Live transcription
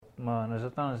maar nou is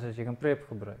dit anders as jy kan PrEP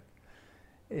gebruik.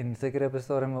 En seker op 'n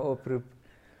stadium 'n oproep.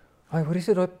 Ai, hoor jy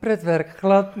so daai prit werk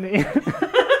glad nie.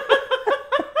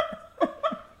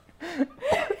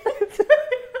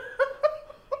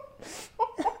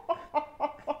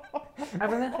 Ek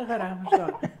wil net geraak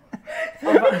verstaan.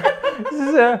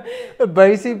 Dis 'n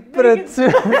buisie prit so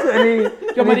in die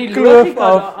Ja, maar in die kloof logika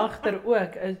af. daar agter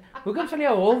ook is, hoekom sal jy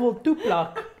 'n hol wil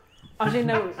toeplak as jy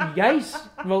nou juis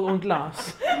wil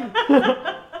ontlaas?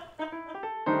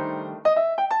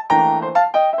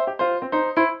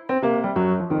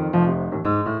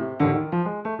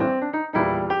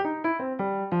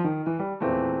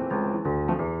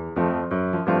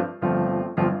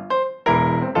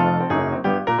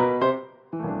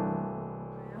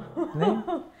 Nee?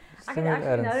 Ek het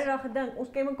actually nou die dag gedink, ons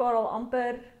ken mekaar al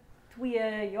amper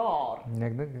 2 jaar. Nee,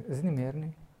 ek dink is dit nie meer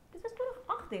nie. Dit was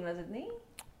 2018 was dit nie?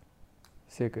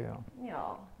 Seker ja. Ja,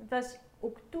 dit was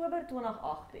Oktober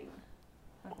 2018.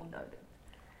 Ek onthou dit.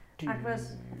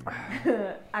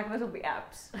 Ek was op die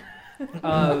apps.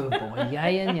 Oh, boy, jy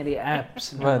en jy die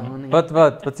apps. Wat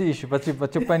is die issue? Wat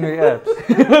jou pyn met die apps?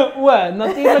 O,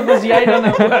 natuurlik was jy dan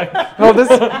nou ook. Wel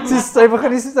dis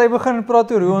sy begin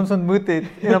praat oor hoe ons ontmoet het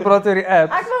en dan praat oor die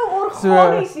apps. Ek wou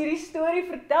organies hierdie storie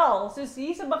vertel, soos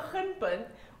hier's 'n beginpunt.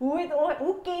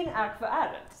 Hoe ken ek vir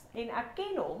Ernst? En ek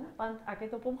ken hom want ek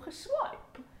het op hom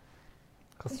geswipe.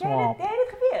 Geswaap. Jy het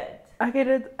dit geweet. Ek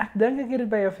dink ek het dit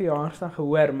by jou verjaarsdag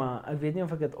gehoor, maar ek weet nie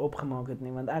of ek dit opgemaak het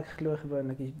nie, want ek glo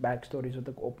gewoonlik die backstories wat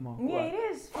ek opmaak. Nee, hierdie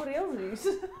is for realsies.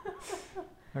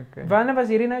 Okay. Wanneer was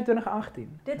hierdie nou 2018?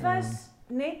 Dit was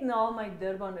net na my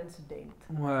Durban insident.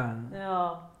 Wow. Ja,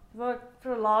 wat ek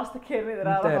vir die laaste keer met Te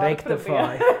hard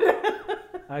rectify. probeer.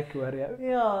 Ek hoor jou.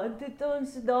 Ja, en toe het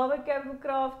ons daar by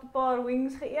Campcraft 'n paar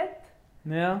wings geëet,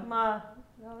 Ja. maar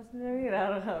dat was nou nie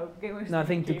regtig okay.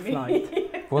 Nothing took flight.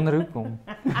 Wonder hoekom.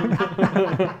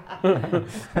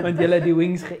 Want jy het die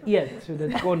wings geëet, so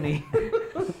dit kon nie.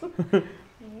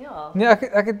 Ja. Nee,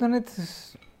 ek het nog net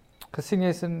gesien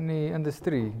jy's in die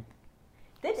industrie.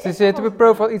 Dit So jy het op 'n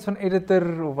profile iets van editor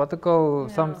of wat ook al Ja.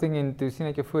 something en toe sien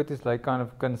ek jou foto's lyk kind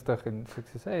of kunstig en so ek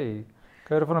sê hey, ek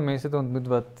hou van mense te ontmoet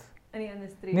wat in die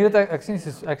industrie. nie dat ek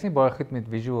sien baie goed met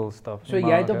visual stuff. So nie,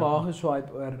 jy het maar op ek- haar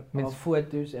geswipe oor haar Mens-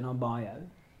 foto's en haar bio.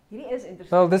 Hierdie is interessant.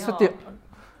 Wel, dis wat jy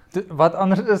wat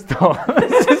anders is daar.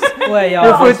 O ja,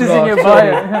 Jou foto's in jou sorry.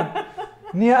 bio.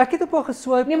 Nee, ek het op haar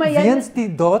geswipe Nee, maar jy- weens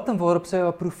die datum waarop sy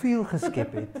haar profiel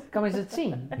geskep het. Kan mens dit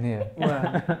sien? Nee. O.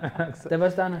 Dit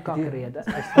was dan 'n kakkerede.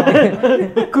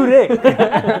 Korrek.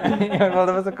 Ja, wel,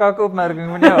 dat was 'n kakopmerking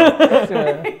van jou. So,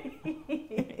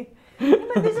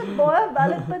 Maar dis 'n baie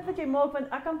valid punt wat jy maak, want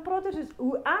ek kan praat oor soos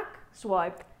hoe ek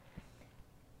swipe.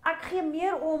 Ek gee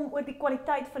meer om oor die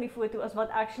kwaliteit van die foto as wat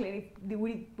actually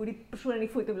hoe die persoon in die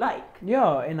foto lyk.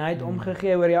 Ja, en hy het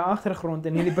omgegee oor jou agtergrond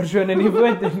en nie die persoon in die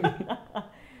foto nie.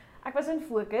 Ek was in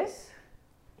fokus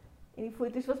en die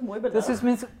foto's was mooi belig. dis soos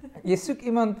mense jy soek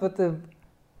iemand wat 'n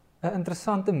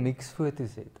interessante mix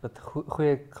foto's het wat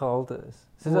goeie gehalte is.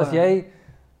 Soos as O. jy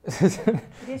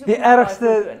die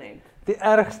ergste die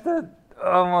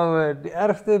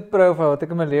ergste profile wat ek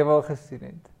in my lewe al gesien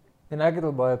het. En ek het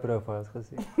al baie profiles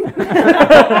gesien.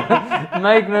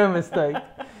 Make no mistake.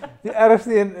 Die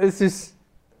ergste een is soos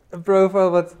 'n profile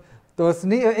wat daar's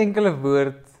nie 'n enkele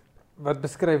woord wat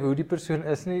beskryf hoe die persoon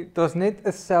is nie. Daar's net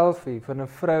 'n selfie van 'n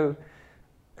vrou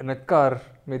in 'n kar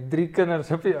met 3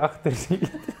 kinders op die agtersiet.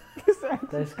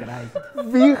 Dis great.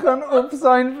 Wie gaan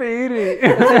opsign vir hierdie?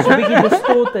 Dit is 'n bietjie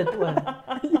distorted ook.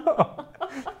 Ja.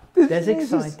 Dis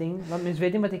exciting, want mens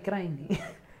weet nie wat jy kry nie.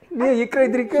 Nee, jy kry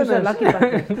 3 Soos 'n kinders. lucky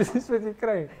bucket. Dis is wat jy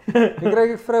kry. Jy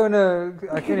kry 'n vrou en 'n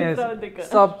ek weet nie, 'n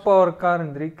subpar kar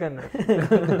en 3 kinders.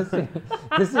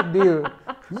 Dis 'n deal.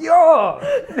 Ja.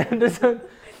 Dis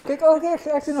kyk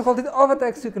ek sien nog altyd al wat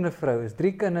ek soek in 'n vrou is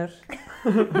 3 kinders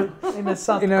En 'n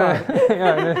sat en kar.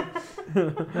 ja,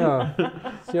 ja.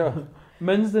 Ja.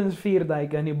 Minstens 4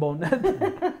 duike in die bonnet.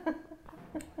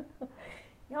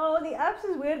 Ja, die apps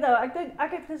is weird nou.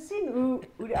 Ek het gesien hoe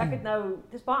ek het nou,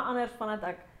 dis baie anders vandat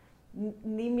ek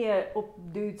nie meer op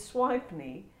dude swipe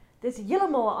nie. Dis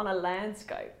heeltemal 'n ander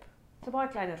landscape. Dit's 'n baie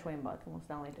kleiner swembad, kom ons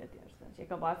stel net dit eers. Jy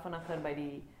kan baie vinniger by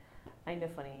die einde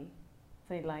van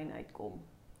die lyn uitkom.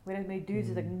 Whereas met dudes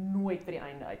het ek nooit by die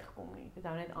einde uitgekom nie. Dit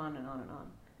hou net aan en aan en aan.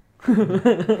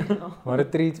 Maar 'n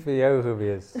treat vir jou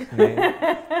gewees, nee.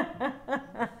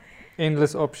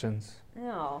 Endless options.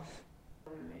 Ja.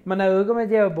 Maar nou hoekom het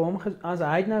jy op hom as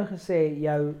hy het nou gesê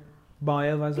jou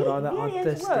bio was rather weer eens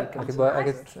artistic. ook.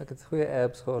 Ek het goeie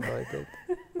apps gehad daai tyd.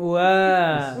 O.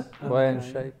 Baie in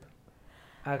shape.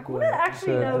 Ek Hoe hoor. dit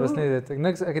actually So, nou dit was hoe- net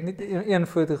dit. Ek het nie een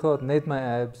foto gehad, net my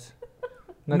abs.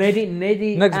 Net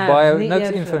die niks apps, baie- nie niks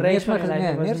eers info, die nie res eens my van die ges-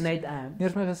 lyf, nee, was nie net apps. Nie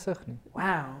eens my gesig nie. Wow.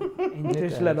 En Net toe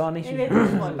is hulle daar nie Jy weet so. hoe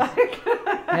swipe back.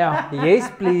 Ja. Yes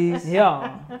please.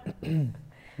 Ja.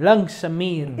 Langs 'n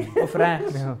muur of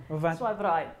regs Ja. of wat? Swipe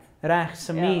right. Regs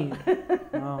 'n Ja. muur.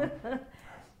 Ja.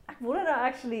 Ek wonder nou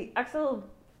actually, ek sal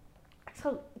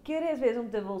curious wees om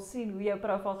te wil sien hoe jou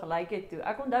profiel gelyk het toe.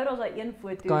 Ek onthou daar's daai een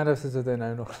foto. Kind of soos dit hy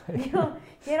nou nog sê. Ja,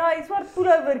 jy het daai swart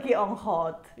pullovertjie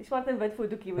aangehad. Die swart en wit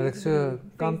fotootjie Dat ek so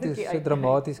kant toe so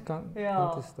dramaties kan Ja.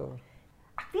 toe staan.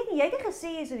 Ek weet nie, jy het nie gesê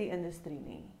jy's in die industrie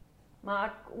nie.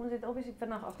 Maar ons het obviously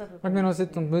vinnig agtergekom. Maar ek meen ons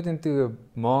het ontmoet en toe 'n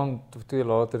maand of 2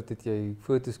 later het jy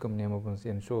foto's kom neem op ons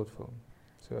een short film.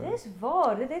 So Dis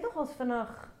waar, dit het nogals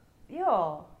vinnig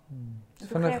ja.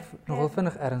 nogal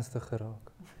vinnig ernstig geraak.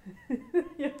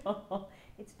 Ja.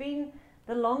 It's been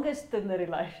the longest in the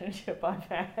relationship I've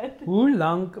had. Hoe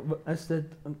lank is dit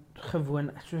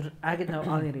gewoon? Soos ek het nou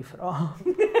al hierdie vrae.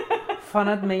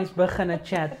 Vandat mens begin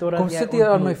chat totdat Kom jy sit hier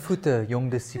aan my ontmoet. voete,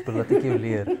 jong disipel, laat ek jou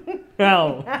leer.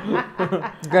 Wel.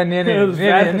 Kan nee nee. Dis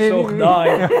vergesoog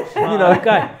daai. Maar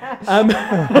okay.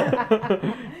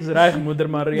 Dis reg moeder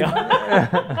Maria.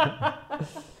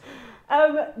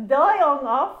 Daai hang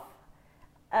af.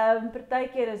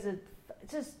 Partykeer is dit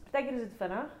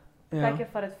vinnig. Ja. Partykeer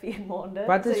vat dit 4 maande.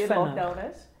 Wat is jy vinnig? lockdown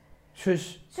is. Soos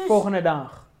Soos- volgende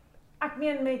dag. Ek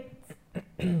meen met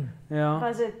Ja.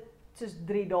 was dit soos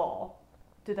 3 dae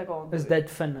toe ek aan. Is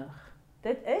dit vinnig?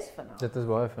 Dit is vinnig. Dit is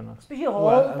baie vinnig. Spesiaal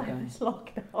Wow, tydens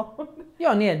lockdown.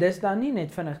 Ja, nee, dis dan nie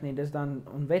net vinnig nie, dis dan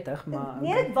onwettig, maar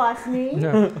Nee, dit was nie.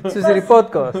 Ja, soos hierdie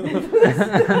podcast.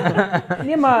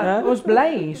 nee, maar ons bly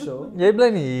hierso. Jy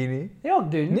bly nie hier nie. Ja,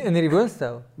 doen. Nie in hierdie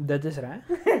woonstel. Dit is reg.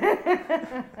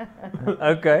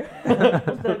 Okay.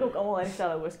 Ons drink ook almal uit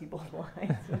dieselfde whisky bottel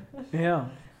uit. Ja.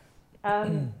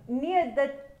 Nee,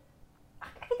 dit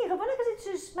ek weet nie, gewoonlik is dit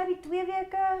soos maybe 2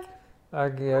 weke.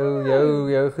 Ek jou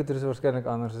goeie is waarskynlik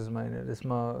anders as myne. Dis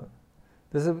maar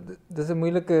dis 'n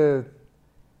moeilike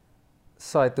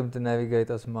site om te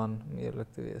navigate as man, om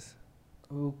eerlik te wees.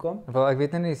 Hoekom? Wel ek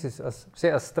weet nou nie soos as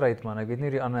straight man, ek weet nie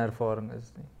hoe die ander ervaring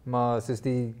is nie. Maar soos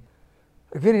die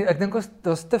ek weet nie, ek dink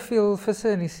daar's te veel visse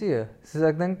in die see. Soos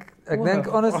ek dink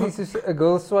honestly soos 'n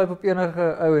girl swipe op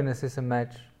enige ou en is 'n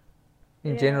match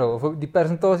in Ja. general. Of die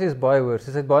persentasie is baie hoër.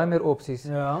 Soos hy het baie meer opsies.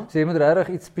 Ja. So jy moet regtig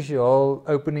iets spesiaal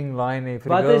opening line hê vir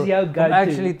Wat die girl is jou om go-to?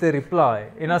 actually te reply.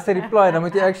 En as sy reply, dan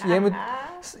moet jy actually jy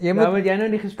Nou moet moet jy nou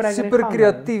die gesprek super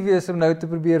kreatief wees om nou te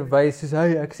probeer wys soos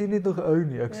hey, ek sien net nog 'n ou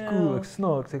nie. Ek's Ja. cool, ek's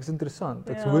snaaks, ek's interessant,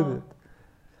 ek's Ja. with it.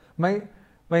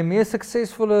 My mees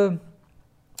suksesvolle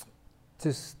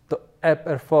soos app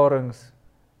ervarings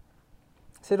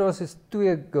sê daar was soos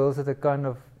 2 girls wat ek kind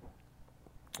of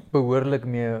behoorlik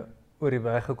mee oor die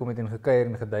weg gekom het en gekuier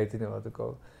en gedate het en wat ook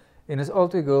al. En is al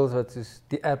 2 girls wat soos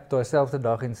die app daai selfde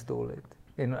dag install het.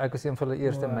 En ek was een van hulle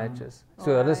eerste Wow. matches.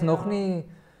 So hulle is nog ja. nie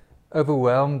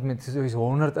overwhelmed met soos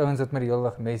 100 ouens wat met die hele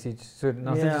dag message. So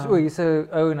dan sê Ja. jy, "O, hier's 'n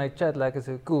ou en hy chat lekker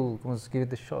so cool. Kom ons give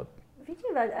it a shot." Weet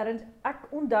jy wat, Erns, ek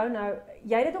onthou nou,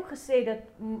 jy het dit ook gesê dat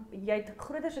jy het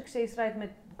groter sukses ry met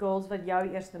girls wat jou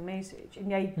eerste message en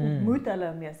jy ontmoet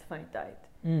hulle meeste van die tyd.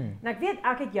 En ek weet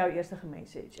ek het jou eerste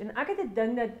gemessage en ek het 'n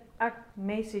ding dat ek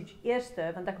message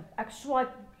eerste want ek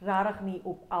swipe regtig nie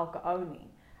op elke ou nie.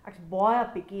 Ek's baie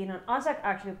picky en dan as ek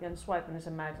actually op een swipe en is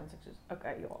 'n match dan sê ek soos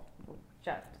okay, ja,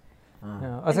 chat.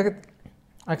 Ja, as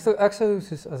ek sou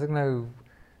soos as ek nou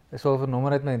 'n soort van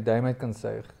nommer uit my duim uit kan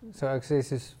suig. So ek sê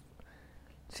soos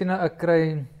sien nou ek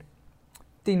kry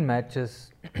 10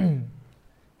 matches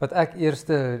wat ek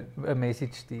eerste 'n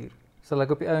message stuur. Sal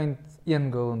ek op die ouend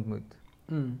een girl ontmoet.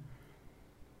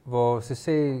 Waar sy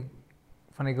sê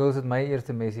van die girls wat my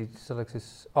eerste message sal ek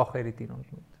soos 8 uit die 10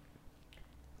 ontmoet.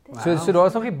 So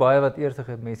daar's nog nie baie wat eers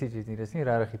gemessage het nie. Dis nie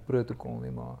regtig die protokol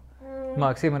nie,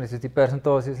 maar ek sê maar dis die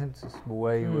persentasie is net soos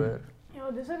way hoër. Ja,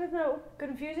 dis wat dit nou ook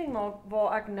confusing maak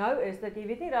waar ek nou is dat jy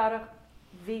weet nie regtig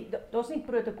wie daar's nie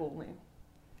protokol nie.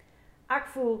 Ek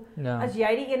voel Ja. as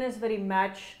jy die een is wat die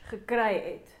match gekry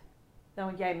het, dan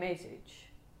moet jy message.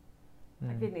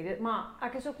 Ek weet nie, maar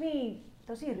ek is ook nie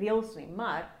daar's nie reëls nie,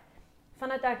 maar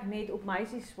vandat ek net op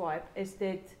meisies swipe is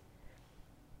dit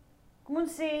kom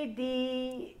ons sê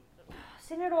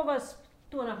sien daar was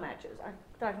 20 matches. Ek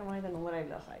trek nou maar net 'n nommer uit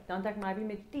lig uit. Dan het ek maybe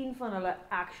met 10 van hulle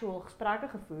actual gesprekke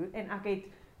gevoer en ek het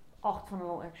 8 van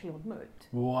hulle actually ontmoet.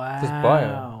 Wow. Dis baie.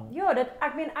 Ja,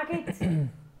 ek meen ek het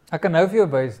Ek kan nou vir jou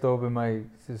wys daar by my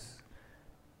soos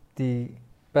die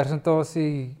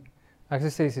persentasie ek sou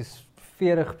sê is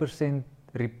 40%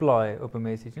 reply op 'n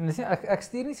message. En dis nie ek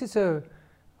stuur nie so 'n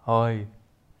hi.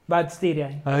 Wat stuur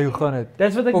jy? Hey, hoe gaan dit?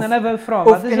 Dis wat ek Of- nou wou vra. of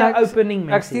Wat is en jou ek- opening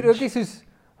message? Ek stuur ook nie soos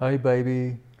hi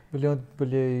baby. wil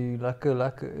jy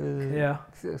lekker Ja.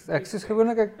 ek soos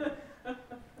gewoonlik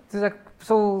ek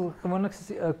sal gewoonlik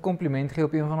 'n kompliment gee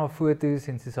op een van haar foto's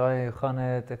en soos hy hoe gaan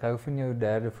dit? Ek hou van jou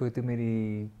derde foto met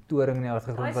die toring in die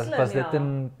agtergrond. Daai slim, Was dit ja.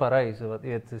 in Parys of wat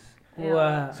weet soos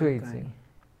Ja. so ietsie.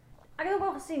 Ek het ook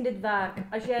al gesien dit werk.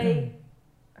 As jy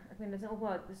ek weet dit is ook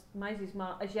maar dis meisies,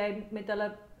 maar as jy met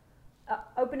hulle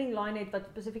 'n opening line het wat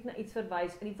spesifiek na iets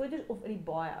verwys in die foto's of in die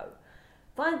bio.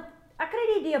 Want ek kry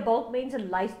die idee bulk mense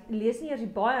lees nie eers die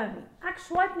bio nie. Ek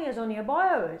swipe nie as daar nie 'n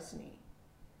bio is nie.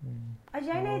 As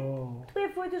jy net 2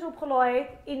 foto's opgelaai het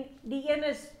en die een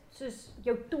is soos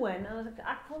jou toon, dan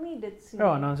ek wil nie dit sien.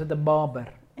 Ja, en dan is dit 'n barber.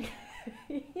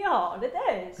 Ja, dit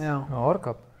is. Ja. 'n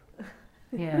Haarkap.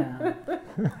 Ja.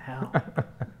 Ja.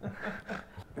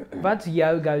 Wat's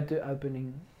jou go-to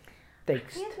opening Ek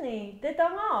teks? weet nie, dit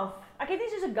hang af. Ek het nie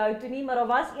soos 'n go-to nie, maar daar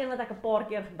was een wat ek 'n paar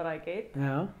keer gebruik het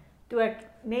Ja. toe ek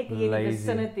net hier in die Lazy.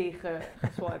 vicinity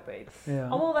geswipe het. Ja.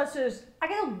 Almal was soos ek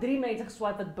het al 3 mense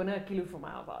geswipe wat binne 'n kilo van my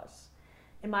af was.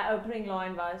 En my opening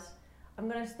line was I'm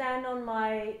going to stand on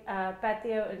my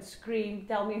patio and scream,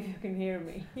 tell me if you can hear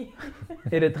me.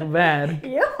 Het dit gewerk?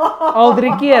 Ja. Al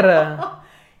 3 kere.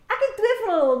 Ek het 2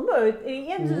 van hulle ontmoet en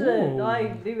die een soos 'n Oeh.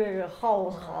 daai liewe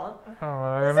gal gehad.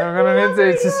 Ek gaan net sê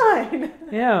dit is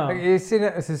Ja. jy sien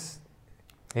dit is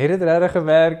het dit regtig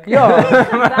gewerk? Ja.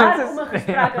 Werk om 'n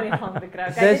gesprek aan die gang te kry.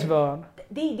 Kyk, Dis waar.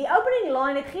 die opening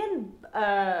line het geen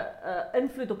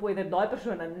invloed op whether daai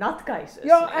persoon 'n nutcase is.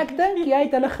 Ja, nie. ek dink jy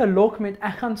het hulle gelok met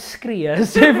ek gaan skree.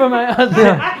 Sê vir my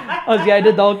as jy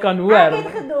dit dalk kan hoor. Ek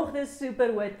het gedog dis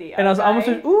super witty. En as okay? almal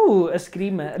so 'n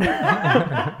screamer.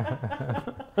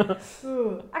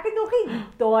 Ek het nog nie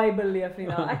daai beleef nie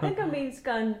nou. Ek dink 'n mens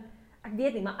kan ek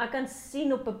weet nie, maar ek kan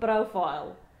sien op 'n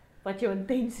profiel wat jou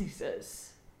intensies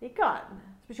is. Jy kan.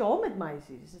 Spesiaal met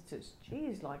meisies. Is dit soos,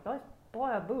 jeez, like daai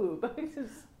baie boob.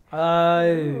 Soos,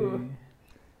 Ai.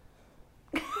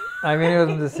 Ek weet nie wat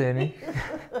om te sê nie.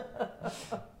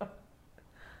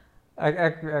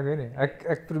 Ek weet nie.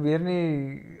 Ek probeer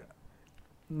nie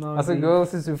Nou, as 'n die- girl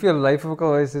is hoeveel lyf ook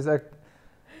al is ek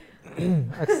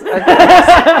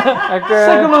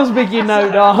Sukkel ons bietjie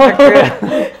nou daar.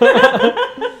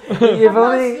 jy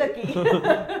wil nie slukkie.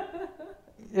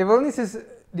 jy wil nie soos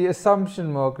die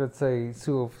assumption maak dat sy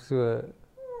so of so.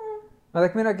 Maar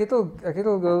ek meen ek het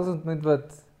al girls ontmoet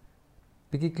wat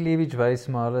bietjie cleavage wys,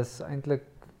 maar hulle is eintlik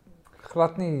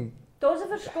glad nie. Daar's 'n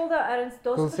verskil daar erns.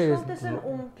 Daar's 'n Wil sê verskil is- tussen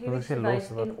om wil klinies sê te los wys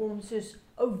wat? en om soos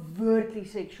overtly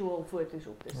seksueel foto's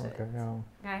op te sit. Okay, ja.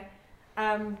 Okay.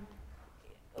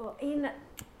 En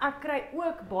ek kry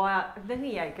ook baie, ek dink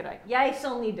nie jy kry. Jy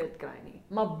sal nie dit kry nie,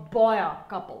 maar baie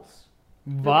couples.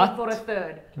 Looking Wat? for a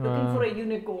third, looking for a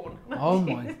unicorn. Oh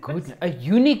my goodness,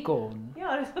 'n unicorn.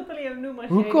 Ja, dis wat hulle jou noem as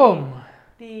Hoekom?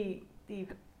 jy die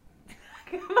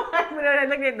ek moet nou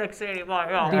eintlik net niks sê nie, maar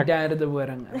ja. Die derde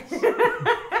horing is.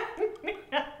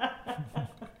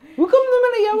 Hoekom noem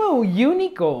hulle jou 'n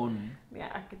unicorn? Ja,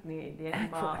 ek het nie 'n idee nie,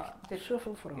 maar dit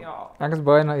Soveel vrae. ja. Ek is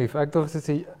baie naïef. Ek dink dit is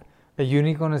 'n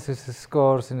unicorn is soos 'n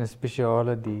skaars en 'n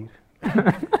spesiale dier.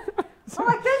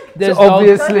 Maar ek dink Dis So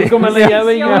obviously. Kom hulle jou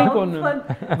 'n Ja, unicorn noem. want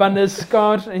Want dit is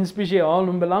skaars en spesiaal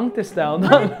om belang te stel.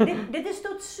 Maar dit is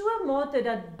tot so 'n mate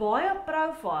dat baie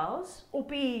profiles op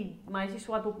die meisie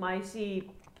swipe op meisie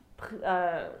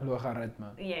Logaritme.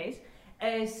 yes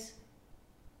is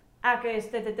ek is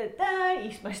dit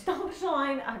hier's my star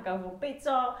sign, ek hou van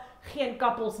pizza, geen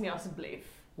kappels nie asseblief.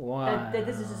 Wow. Dit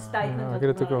is soos 'n statement Ja, wat ek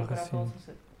het dit op ook al my profiles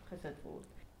gesien. gesit word.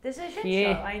 Dis 'n shit Gee.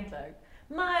 show eintlik.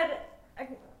 Maar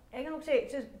ek kan ook sê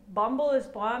soos Bumble is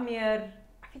baie meer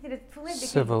ek weet nie dit voel net bietjie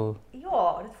Civil.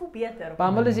 ja, dit voel beter.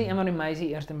 Bumble is die een van die meisie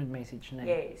eerste met message, nee.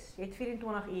 Yes, jy het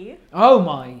 24 uur. Oh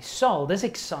my soul, dis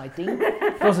exciting.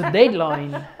 Daar's 'n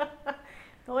deadline.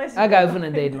 Daar is Ek hou van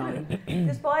 'n deadline.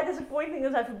 Dis baie disappointing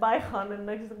as hy verbygaan en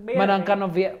niks gebeur. Maar dan nie. kan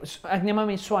nog weer ek neem maar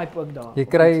my swipe ook daar. Jy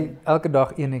kry elke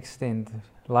dag een extend.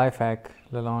 Lifehack,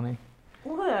 Lelani.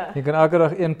 O, Jy kan elke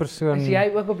dag een persoon. Is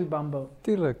jy ook op die Bumble?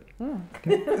 Tuurlik. Hmm.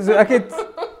 So ek het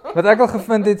wat ek al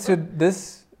gevind het, so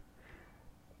dis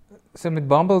so met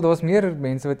Bumble, daar's meer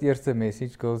mense wat eerste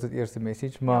message, girls wat eerste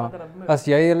message, maar ja, dat moet. as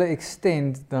jy hulle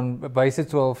extend, dan wys dit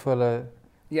so al vir hulle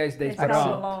Jy's Dit is desperaat.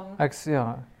 so lank.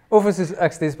 ja. Of is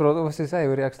ek desperaat of is hy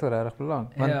hoor ek stel regtig belang.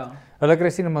 Want Ja. hulle kry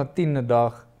sien maar 10 'n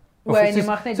dag. O, en jy soos-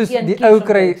 mag net soos een die kies ou om te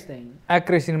kry extend. ek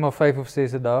kry sien maar 5 of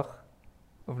 6 'n dag.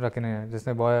 Of nee, dis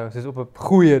nou baie soos op 'n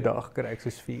goeie dag kry ek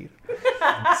soos 4.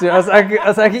 So as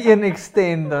ek een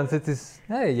extend dan sit dit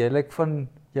hey, jy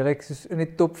lyk soos in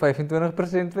die top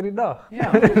 25% van die dag.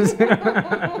 Ja.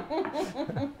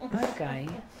 Okay.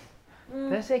 Mm,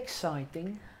 Dis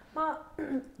exciting. Maar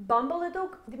Bumble het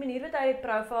ook die manier wat hy die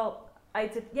profiel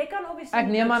uitsit. Jy kan obviously Ek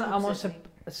neem aan niks almal opsit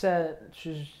se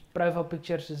soos profile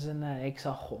pictures is in 'n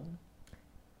hexagon.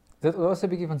 Dit was 'n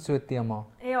bietjie van so 'n tema.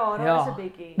 nie. Ja, daar Ja. is 'n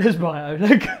bietjie. Dis baie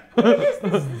oulik.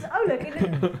 Dis oulik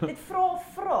en dit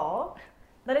vra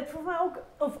dat dit vir my ook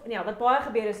of ja, wat baie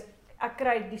gebeur is ek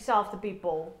kry dieselfde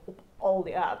people op al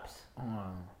die apps.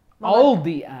 Maar Al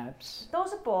die apps.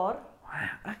 Daar's 'n paar.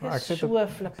 Ek Maar ek is sit so op-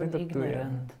 flippend Dit op twee,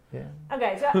 ignorant. Ja.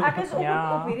 Okay, so ek is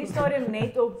Ja. op hierdie stadium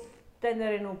net op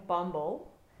Tinder en op Bumble,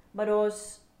 maar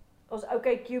daar's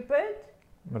OkCupid.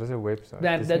 Maar dis 'n website.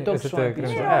 Ja, Dis dit nie- ook is dit 'n swipe.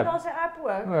 Christian Ja, app? daar's 'n app ook,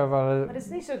 Ja, wel, maar dit is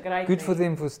nie so great good for nie.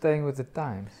 them for staying with the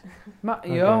times. Maar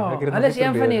Okay, ja, ek het dit hulle nog is nie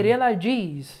een van die probeer real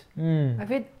OG's. Mm. Ek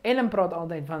weet Ellen praat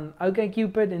altyd van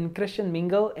OkCupid en Christian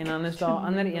Mingle en dan is daar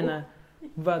ander ene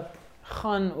wat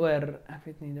gaan oor, ek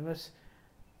weet nie, dit was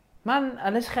man,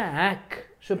 hulle is gehack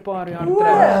so 'n paar jaar O!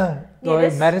 terug. Nee, Daai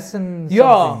dis- Madison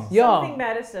Ja, something. ja. Something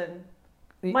Madison.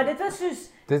 Maar dit was soos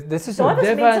Dis is daar 'n was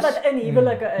dit mense was- wat in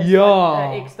huwelike is Ja. wat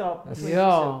 'n extra Is- twist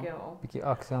Ja. soek, ja. bietjie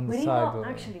aksie aan die Hoorie side. maar wil.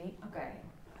 actually, okay.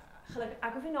 Gelukkig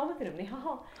ek hoef nie name te noem nie.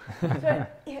 Haha.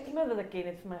 So iemand wat ek ken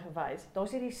het vir my gewys.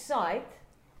 Daar's hierdie site.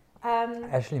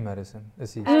 Ashley Madison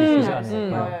is die Ashley dis die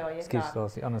Madison, ander. ja, jy's Skus, reg.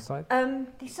 daar's die ander side.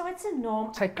 Die site se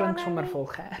naam. Sy ek klink kan sommer nie- vol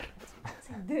ger.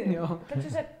 Sy doen. Ja. Klink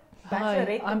soos 'n Hi,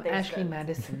 bachelorette I'm contestant. Ashley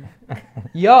Madison.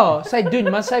 Ja, sy doen,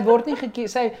 maar sy word nie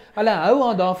gekies. Hulle hou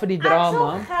haar daar vir die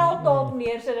drama. Ek sal geld daarop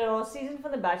neersit dat daar 'n season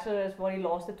van The Bachelor is waar die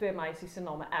laaste twee meisies se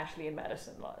name Ashley en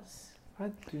Madison was.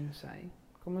 Wat doen sy?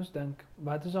 Kom ons dink,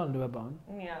 wat is haar loopbaan?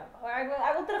 Ja, ek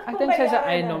wil terugkom Ek dink by sy's 'n die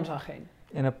eiendomsagent.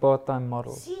 En 'n part-time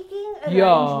model. Seeking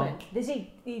Ja. Arrangement. Dis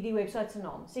die webwerf se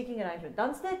naam, Seeking Arrangement.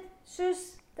 Dan's dit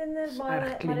soos Tinder Dis maar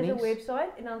erg maar dis 'n klinies. webwerf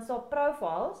en dan staan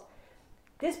profiles.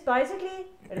 Dis basically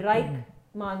ryk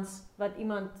mans wat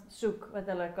iemand soek wat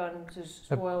hulle kan soos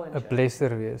spoil en 'n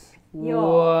blesser wees. Ja.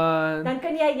 Wat? Dan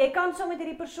kan jy kan saam met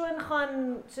hierdie persoon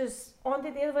gaan soos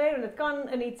aandete weer en dit kan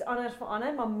in iets anders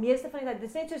verander, maar meeste van die tyd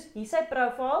dis net soos hier sy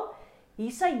profiel,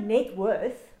 hier sy net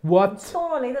worth. What?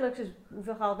 Staan al letterlik soos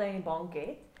hoeveel geld hy in die bank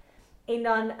het. En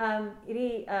dan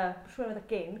hierdie persoon wat ek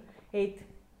ken het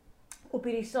op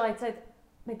hierdie site sy het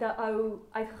met 'n ou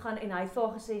uitgegaan en hy het vir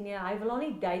haar gesê nee, hy wil haar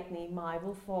nie date nie, maar hy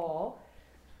wil vir haar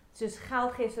soos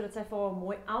geld gee sodat sy vir haar 'n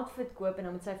mooi outfit koop en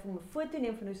dan moet sy vir hom 'n foto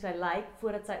neem van hoe sy lyk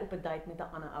voordat sy op 'n date met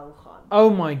 'n ander ou gaan. Oh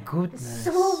my Dis goodness.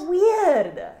 so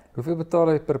weird. Hoeveel betaal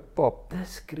hy per pop?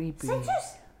 Dis creepy. Sy het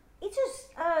soos iets soos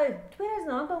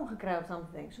R2000 gekry of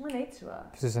something, sommer net so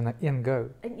Soos in 'n een go.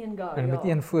 in een go. En met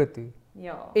een foto.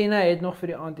 Ja. En hy het nog vir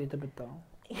die aandete betaal.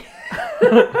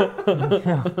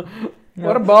 Ja.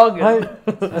 What a bargain.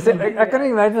 As ek kan nie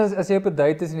imagine as jy op 'n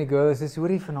date is en die girl sê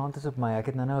hoorie vanaand is op my. Ek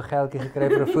het nou 'n geldjie gekry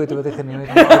vir 'n foto wat ek geneem het.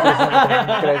 En ek het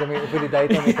gekry om vir die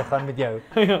date om mee te gaan met jou.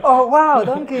 Oh wow,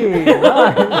 dankie.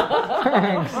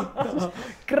 Thanks.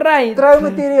 Kry.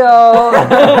 Troumateriaal.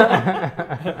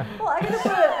 Wel, ek het op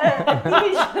 'n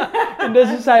TV En dis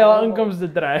hoe sy haar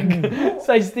inkomste trek.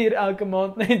 Sy stuur elke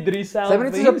maand net 3 Sy moet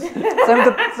net soos op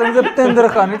selfies. sy moet op Tinder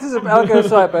gaan, net soos op elke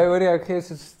swipe. Hy hoor jy ek gee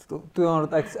soos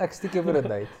 200 ek stiek jou vir 'n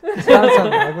date.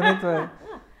 Skansan, ek moet net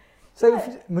sy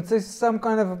moet sy some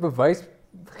kind of 'n bewys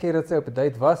gee dat sy op 'n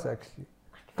date was actually.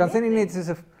 Kan sy nie net soos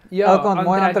 'n elke aand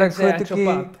mooi aantrek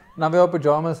fotootjie, dan weer op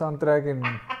pyjamas aantrek en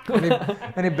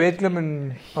in die bed klim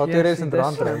en haar R2000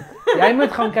 trek. Jy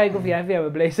moet gaan kyk of jy vir jou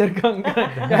 'n blazer kan kry.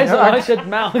 Jy's Ja, al shit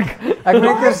melk. Ek moet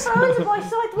net eers vrouens op daai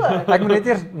site werk. ek moet net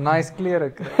eers nice klere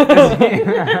kry.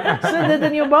 Sit dit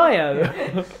in jou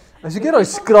bio. As ek daai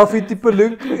scruffy tipe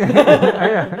look.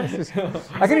 Ja, soos-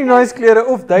 ek het nie nice klere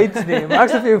of dates nie, maar ek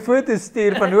sal vir jou foto's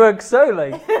stuur van hoe ek sou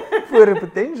lyk vir 'n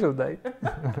potential date.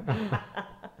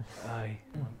 Ai,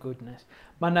 my goodness.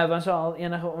 Maar nou was daar al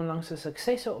enige onlangse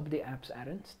suksesse op die apps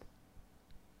erns?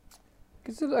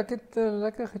 Ek het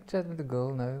lekker gechat met 'n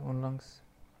girl nou onlangs.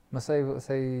 Maar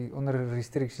sy onder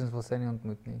restrictions wil sy nie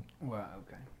ontmoet nie. Wow,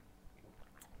 okay.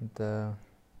 Want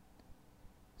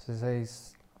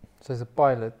sy's 'n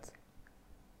pilot.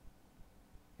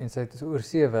 En sy het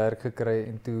oorsee werk gekry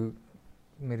en toe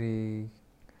met die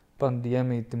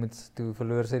pandemie toe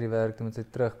verloor sy die werk, toe moet sy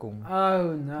terugkom.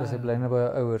 Oh no. So sy bly nou by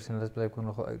haar ouers en hulle is blykbaar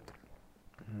nogal oud.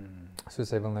 Hmm. So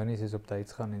sy wil nou nie soos op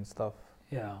dates gaan en staf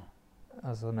Ja.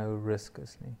 as er nou risk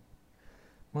is nie.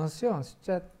 Maar ja, ons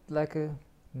chat lekker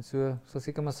en so sal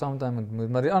seker maar sometime ontmoet.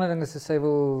 Maar die ander ding is sy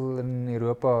wil in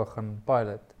Europa gaan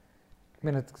pilot. Ek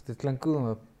meen dit klink cool om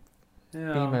 'n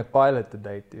Ja. pilot te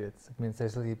date, jy weet. Ek meen sy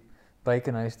sal die bike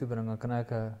in huis toe bring, dan kan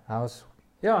ek 'n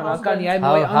Ja, dan kan jy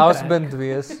mooi aantrek. housebind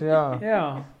wees, ja.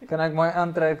 Ja. Kan ek mooi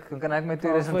aantrek, dan kan ek my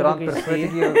R2000 per fotootjie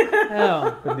fotootjie ook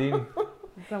Ja. verdien.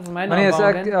 Dit kan vir my Maar nee, nou so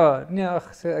ek wagen. ja,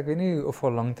 nee, ek weet nie of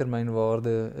haar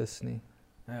langtermynwaarde is nie.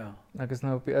 Ja. Ek is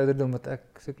nou op die ouderdom wat ek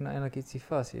soek nou eintlik ietsie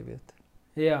vas, jy weet.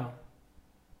 Ja.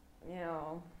 Ja.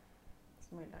 Dis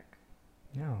moeilik.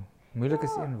 Ja, moeilik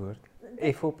is een woord.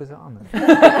 F-op is 'n ander. Ja,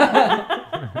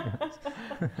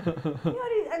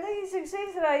 ek dink die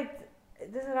suksesrate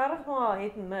dis regtig maar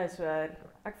het en mis hoor.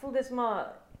 Ek voel dis maar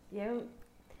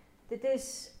dit is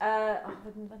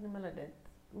wat noem hulle dit?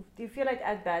 Die hoeveelheid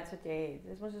at-bats wat jy het.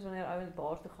 Dis maar soos wanneer ouens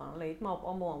bars toe gaan. Hulle het maar op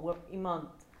almal en hoop iemand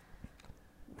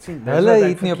Sien, Hulle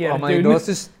het nie op almal, daar's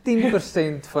soos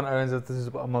 10% van ouens wat is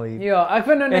op almal het. Ja, ek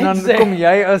vind nou En net dan sê. kom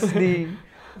jy as die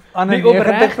ander Die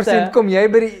opregte. 90% kom jy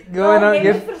by die en dan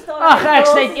jy Ag,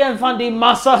 ek's net een van die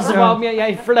massas waarmee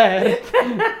jy flirt.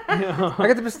 Ja. ek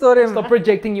het op 'n stadium Stop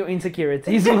projecting your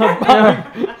insecurities on my body.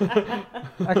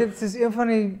 ek het soos een van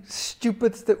die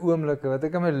stupidste oomblikke wat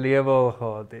ek in my lewe al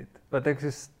gehad het. Wat ek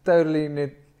soos totally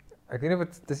net ek weet nie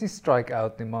wat dis nie strike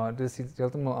out nie, maar dis iets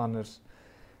heeltemal anders.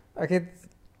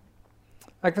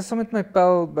 Ek was saam met my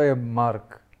pel by 'n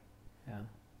mark. Ja.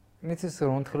 Net soos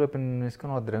rondgeloop en mens kon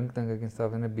daar drink dink ek en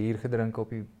stap en 'n bier gedrink op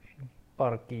die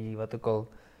parkie wat ook al.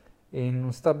 En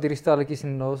ons stap deur die stalletjies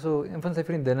en daar so een van sy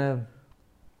vriendinne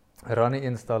ran in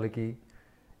een stalletjie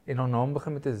en haar naam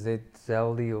begin met 'n Z,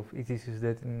 Zeldy of ietsie soos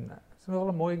dit en sy's nog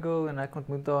 'n mooi girl en ek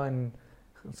ontmoet haar en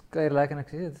ons kuier lekker en ek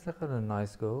sê dit is 'n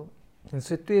nice girl. En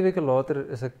so 2 weke later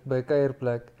is ek by 'n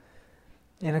kuierplek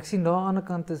en ek sien daar aan die ander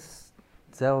kant is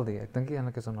Zeldy. Ek dink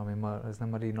eintlik is haar naam, maar is nou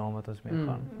maar die naam wat ons mee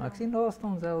gaan. Maar ek sien daar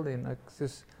staan Zeldy en ek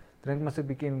soos drink maar so 'n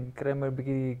bietjie en kry maar 'n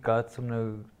bietjie die guts om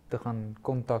nou te gaan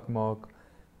kontak maak.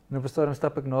 En op 'n stadium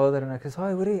stap ek nader en ek sê,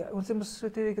 "Haai, hoorie, ons het mos so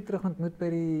 2 weke terug ontmoet by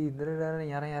die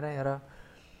jare."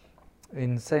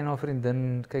 En sy en haar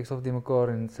vriendin kyk so op die mekaar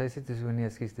en sy sê toe so, "Nee,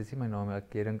 ekskuus, dis nie my naam nie. Ek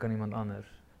dink aan iemand anders."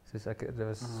 Soos dit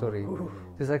was sorry.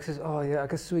 Dis ek sê, "Oh ja,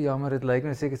 ek is so jammer. Dit lyk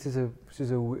net seker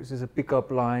soos 'n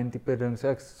pick-up line tipe ding." So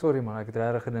ek sorry man, ek het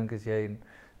regtig gedink as jy en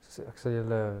so ek sê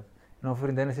julle en haar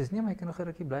vriendin sê, "Nee, maar ek kan nog 'n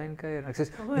rukkie bly en kuier." En ek sê,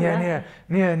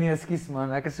 "Nee, ekskuus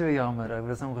man. Ek is so jammer. Ek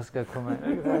was ongeskik vir my."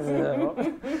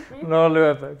 Nou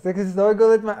loop ek. Ek sê, "Daai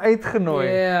girl het my uitgenooi."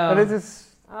 Ja. En dit is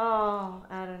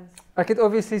Erns. ek het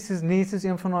obviously soos nie soos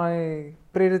een van daai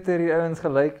predatory ouens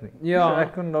gelyk nie. Ja. So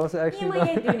ek kon daar so Nee, actually maar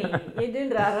jy doen nie. Jy doen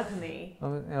regtig nie.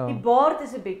 Ja. Die baard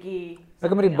is 'n bietjie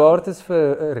Ek met die baard is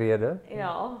vir 'n rede.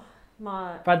 Ja,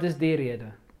 maar Wat is die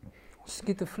rede?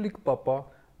 Skiet 'n fliek pappa.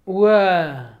 O,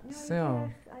 Ja.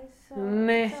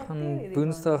 Nee. Gaan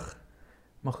Woensdag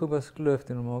Magubas Kloof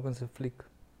doen, maak ons 'n fliek.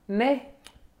 nee.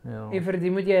 Ja. En vir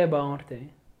die moet jy 'n baard hê.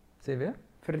 Sê weer?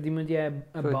 Vir die moet jy 'n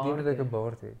Vir die baard moet ek hê. 'n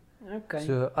baard hê. Okay.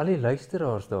 So al die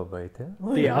luisteraars daar buite.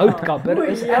 Die houtkapper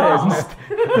is ernst.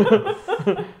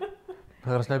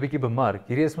 Daar is nou 'n bietjie bemark.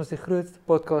 Hierdie is mos die grootste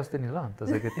podcast in die land,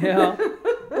 as ek dit Ja.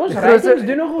 Ons Die ratings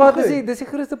doen nog Wat goed. dis die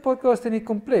grootste podcast in die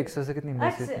kompleks, as ek dit nie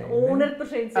mis Ek het is nie.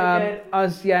 100% seker.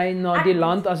 As jy na die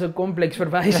land as 'n kompleks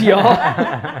verwys, ja.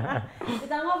 Dit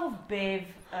hang af of Bev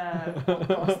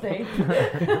podcast het.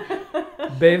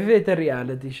 Bev het 'n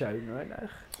reality show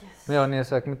nodig. Ja, nee,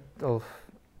 so ek moet al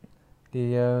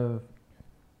die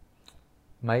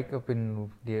make-up en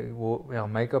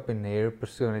make-up en hair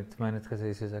persoon het my net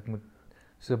gesê soos ek moet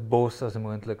so bos as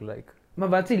moontlik lyk. Maar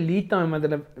wat is die lead time wat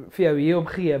hulle vir jou hier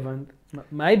opgee, want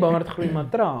my baard groei maar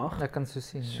traag. Ek kan so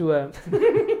sien. So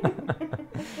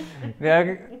Nee,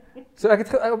 ek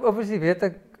het obviously weet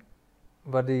ek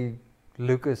wat die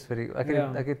look is vir die ek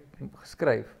het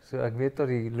geskryf. So ek weet wat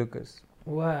die look is.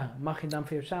 Mag jy dan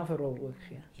vir jouself 'n rol ook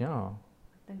gee? Ja.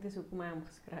 Ek dink dis hoekom hy hom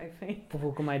geskryf het. Of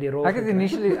hoekom hy die rol Ek het gekry?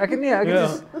 initially ek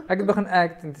het begin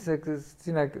act en toe ek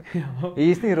sien ek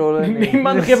hier is nie rolle nie.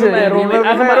 Niemand gee vir my 'n rol nie. Niemand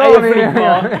Ek gee gaan my my eie rol nie. fliek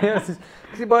maak. Ja, ek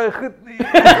sien baie goed nie.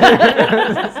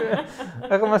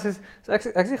 Ek maar so ek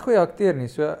is nie 'n goeie akteur nie,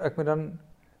 so ek moet dan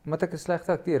omdat ek 'n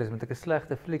slegte akteur is, moet ek 'n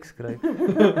slegte fliek skryf.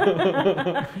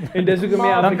 En dis hoekom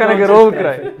jy Dan kan ek 'n rol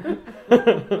kry.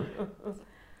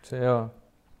 So ja.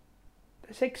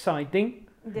 Dis exciting.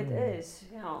 Dit is,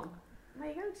 ja. Maar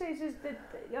jy kan ook sê soos dit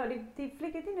ja, die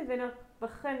fliek het nie noodwendig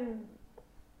begin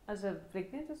as 'n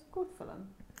fliek net as 'n kortfilm.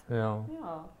 Ja.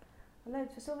 Ja. Hulle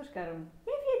het vir Silverskerm.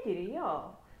 Jy weet hierdie,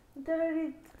 ja. Het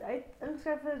hulle uit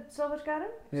ingeskryf vir Silverskerm?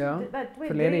 Ja, So, wat, 2,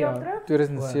 verlede 3 jaar jaar. terug?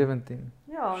 2017.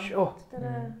 Ja, Sjoe. het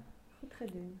hulle goed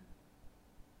gedoen.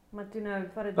 Maar toe nou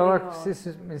vir dit Nou ek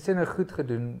sê mense het nou goed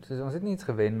gedoen. Soos ons het nie iets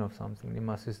gewen of something nie,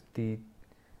 maar soos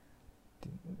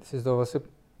soos daar was 'n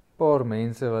paar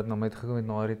mense wat na my toe gekom het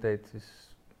na die tyd,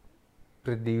 soos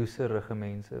producerige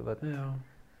mense wat Ja.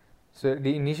 so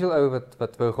die initial ou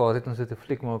wat wou gehad het ons het 'n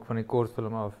fliek maak van die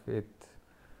kortfilm af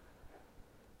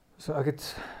so ek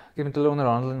het met hulle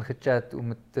onderhandel en gechat om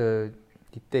dit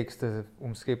die tekste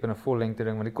omskep in 'n vollengte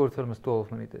ding, want die kortfilm is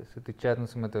 12 minute. So toe chat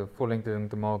ons om met 'n vollengte ding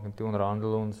te maak en toe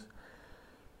onderhandel ons.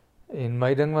 En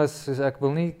my ding was soos ek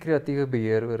wil nie kreatiewe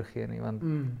beheer oorgee nie, want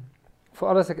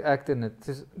veral as ek act in dit.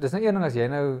 Dis nou een ding as jy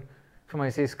nou vir my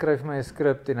sê skryf vir my 'n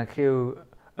skrip en ek gee jou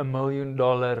 $1 miljoen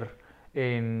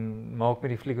en maak met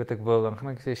die fliek wat ek wil, dan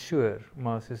gaan ek sê sure,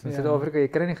 maar soos in Suid-Afrika jy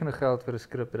kry nie genoeg geld vir 'n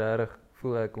skrip regtig,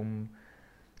 voel ek om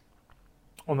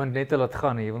dit net te laat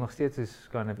gaan nie. Jy wil nog steeds soos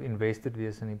kind of invested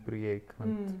wees in die projek,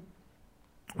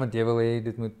 want jy wil hê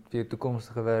dit moet vir jou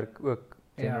toekomstige werk ook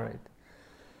generate.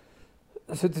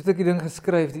 So toe het ek die ding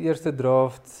geskryf, die eerste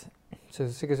draft, so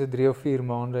seker so 3 of 4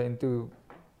 maande en toe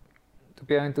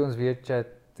toe ons weer chat,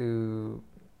 toe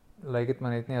lyk dit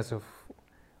maar net nie asof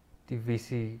die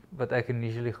visie wat ek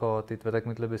initially gehad het, wat ek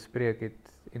met hulle bespreek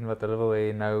het en wat hulle wil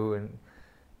hê nou en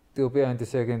toe op die einde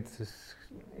sê ek soos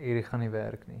hierdie gaan nie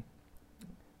werk nie.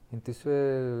 En toe so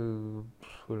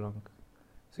hoe lank?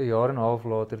 So 'n jaar en 'n half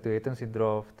later toe het ons die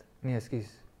draft. Nee,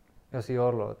 ekskuus. Ja, so 'n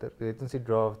jaar later toe het ons die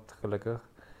draft gelukkig.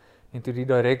 En toe die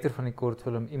director van die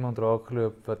kortfilm iemand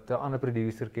raakgeloop wat 'n ander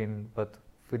producer ken wat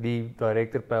vir die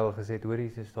director Pel gesê het, hoorie,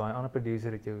 soos daai ander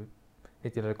producer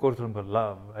het julle kortfilm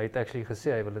belove. Hy het actually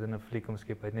gesê hy wil dit in 'n fliek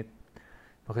omskep. Hy het net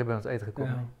nog nie by ons uitgekom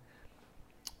nie.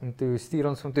 En toe stuur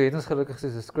ons toe het ons gelukkig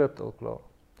soos 'n script al klaar.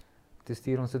 Toe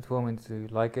stuur ons dit vir hom en toe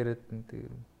like hy dit en toe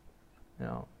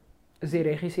ja. Is die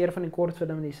regisseur van die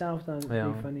kortfilm dieselfde as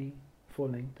die van die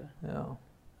vollengte? Ja.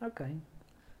 Okay.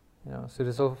 Ja, so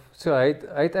dis al so hy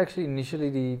het actually initially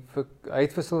hy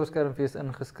het vir Silverskermfees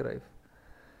ingeskryf.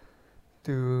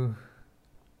 Toe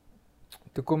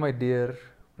kom hy deur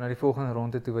na die volgende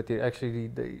ronde toe wat jy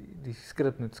actually die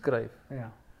skrip moet skryf.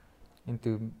 Ja. En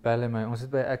toe bel hy my, ons het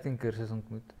by 'n acting kursus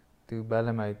ontmoet. Toe bel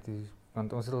hy my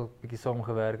want ons het al 'n bietjie saam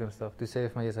gewerk en stuff. Toe sê hy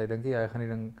vir my, hy dink hy gaan die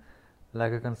ding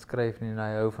lekker kan skryf nie en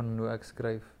hy hou van hoe ek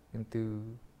skryf. En toe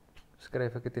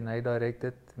skryf ek dit en hy direct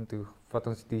dit en toe vat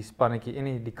ons die spannetjie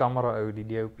en die kamera ou, die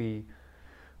DOP,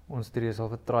 ons drie is al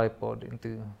vir tripod en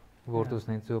toe word ons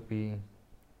net so op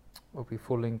die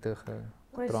vollengte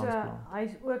getransplant.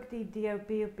 Hy's ook die DOP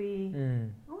op die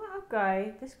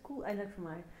okay, dis cool eintlik vir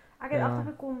my. Ek het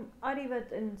agtergekom Arie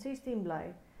wat in 16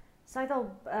 bly. Sy het al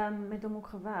met hom ook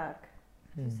gewerk.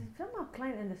 Dis 'n baie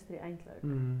klein industrie eintlik.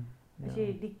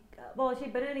 As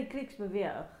jy binne in die krieks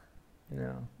beweeg.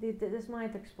 Ja. Dit is my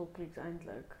ekspelkrieks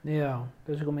eintlik. Ja,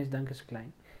 dis hoekom mense dink is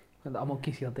klein. Want almal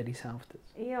kies heeltyd dieselfde.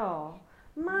 Ja.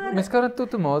 Maar mens kan dit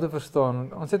tot 'n mate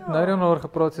verstaan. Ons het nou daaroor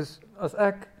gepraat soos as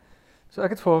ek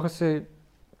het vir haar gesê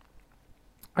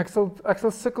ek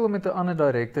sal sukkel om met 'n ander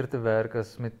director te werk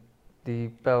as met die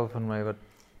Pel van my wat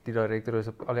die director is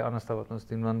op al die ander stuff wat ons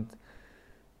doen, want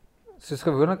soos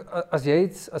gewoonlik as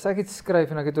ek iets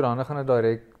skryf en ek het oorhandig aan 'n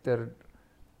director,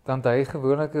 dan hy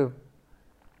gewoonlik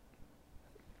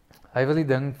hy wil die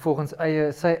ding volgens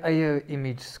sy eie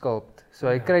image sculpt. So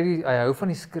hy hy hou van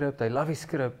die skrip, hy love die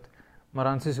skrip, maar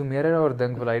dan soos hoe meer hy daaroor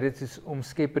dink, wil hy dit soos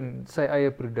omskep in sy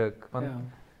eie produk, want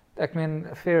ek meen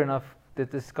fair enough,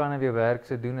 dit is kind of jou werk,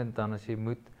 so doen dit dan as jy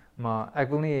moet, maar ek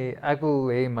wil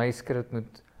hê my skrip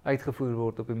moet uitgevoer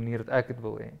word op die manier wat ek dit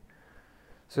wil hê.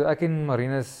 So ek en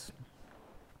Marinus,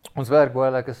 ons werk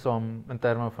baie lekker saam in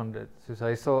terme van dit. Soos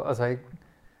hy sal as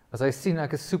hy sien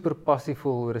ek is super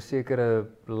passievol oor 'n sekere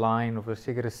line of 'n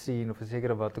sekere scene of 'n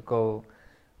sekere wat ook al,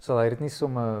 sal hy dit nie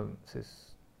sommer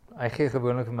soos hy gee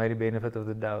gewoonlik vir my die benefit of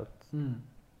the doubt.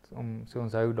 So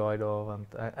ons hou daai daar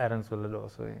want erns wil dit daar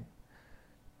so hê.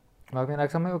 Maar ek meen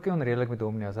ek sal my ook nie onredelik met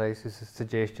hom nie as hy soos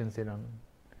suggestions het dan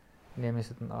neem ek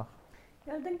dit in ag.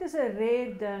 Ja, ek dink dis 'n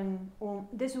rare ding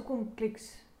dis hoekom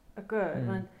kliks occur,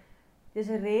 want dis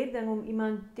 'n rare ding om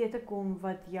iemand te kom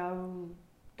wat jou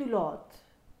toelaat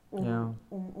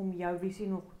om jou visie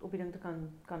nog op die ding te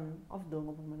kan afdwing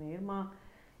op 'n manier, maar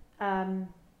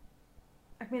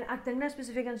ek dink nou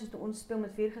spesifiek aan soos toe ons speel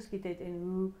met vuur geskiet het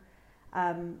en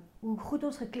hoe goed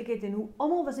ons geklik het en hoe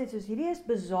almal was net soos hierdie is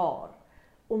bizar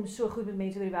om so goed met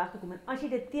mense oor die weg te kom en as jy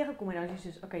dit tegekom het dan is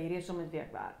jy soos okay, hierdie is sommer met wie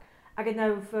ek werk. Ek het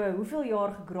nou vir hoeveel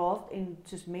jaar gegraaf en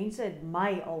soos mense het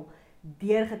my al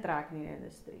deurgetrek in die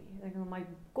industrie. Ek het my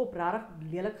kop regtig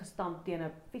lelik gestamp teen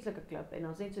 'n vieslike klip en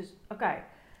dan sê dit soos okay,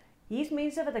 hier's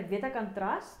mense wat ek weet ek kan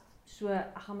trust, so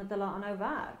ek gaan met hulle aanhou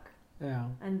werk. Ja.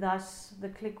 And thus the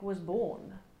click was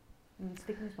born. En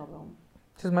steek mens maar by hom.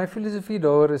 Soos my filosofie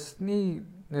daar is nie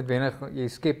noodwendig jy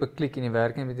skep 'n klik en jy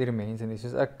werk nie met hierdie mense nie.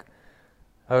 Soos ek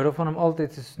hou daarvan om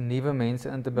altyd soos nuwe mense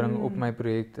in te bring op my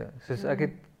projekte. Soos ek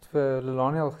het vir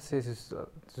Lelani al gesê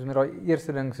soos met daai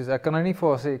eerste ding, soos ek kan nou nie vir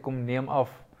haar sê kom neem af.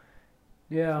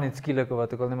 Net skielik of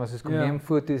wat ook al nie, maar soos kom neem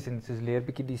foto's en soos leer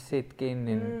bietjie die set ken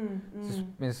en soos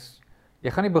mens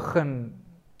jy gaan nie begin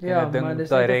Ja, en 'n maar ding dis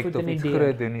net 'n direk voet of in die iets deur.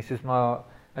 groot doen nie, soos maar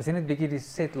as jy net bietjie die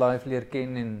set life leer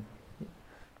ken en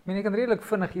ek meen jy kan redelik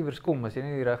vinnig iewers kom as jy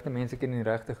net die regte mense ken en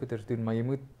die regte goeders doen, maar jy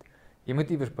moet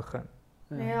iewers begin.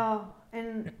 Ja,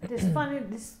 en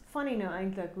dis funny nou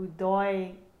eintlik hoe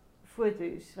daai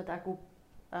foto's wat ek op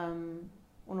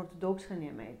onorthodox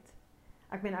geneem het.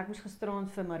 Ek meen ek moes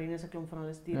gisterand vir Marinus 'n klomp van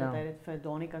hulle stuur dat hy dit vir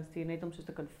Dani kan stuur net om soos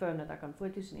te confirm dat ek kan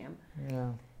foto's neem.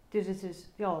 Ja. Dus dit is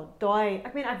ja, daai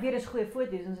ek meen ek weet dis goeie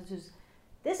foto's en dit soos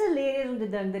dis hilarious om te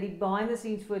dink dat die behind the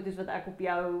scenes foto's wat ek op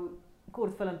jou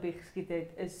kort filmpie geskiet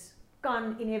het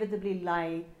kan inevitably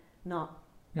lei na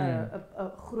 'n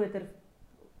groter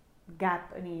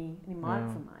gap in die mark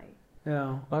vir my.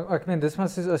 Ja. Maar ek meen dis maar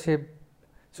soos as jy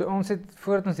so ons het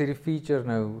voordat ons hierdie feature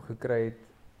nou gekry het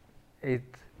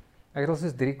ek het al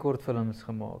soos 3 kortfilms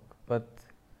gemaak wat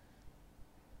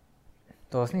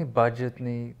daar's nie budget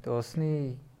nie, daar's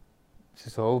nie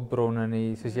soos hulpbronne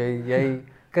nie, soos jy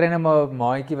kry net maar 'n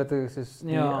maatjie wat soos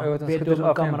die ou wat ons goed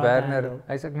op afneem Werner.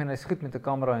 Hy's goed met 'n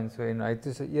kamera en so en hy het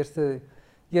so eerste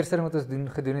ding wat ons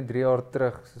gedoen het 3 jaar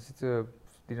terug, soos dit so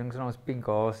die ding se naam is Pink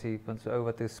Hasie van so ou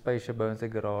wat 'n spaceship bou in sy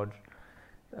garage.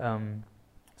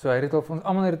 So hy het dit al vir ons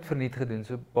almal het dit verniet gedoen.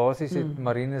 So basies het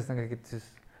Marinus dink ek het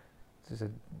soos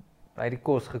hy het die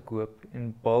kos gekoop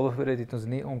en behalwe vir dit het ons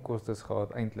nie onkostes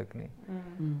gehad eintlik nie.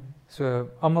 So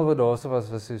almal wat daarso was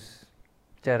soos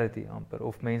charity amper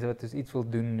of mense wat dus iets wil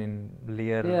doen en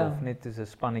leer of net soos 'n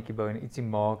spannetjie bou en ietsie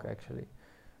maak actually.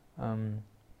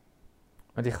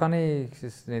 Want jy gaan nie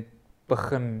soos net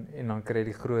begin en dan kry jy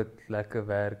die groot lekker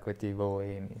werk wat jy wil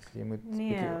hê nie. So jy moet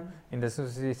en dis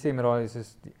soos jy sê met daai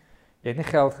soos jy het nie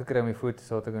geld gekry om die foto's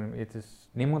te doen.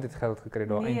 Niemand het geld gekry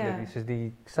daar eintlik nie. Soos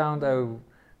die sound ou,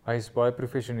 hy is baie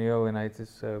professioneel en hy het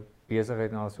is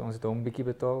besigheid en alles. So ons het hom bietjie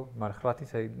betaal, maar glad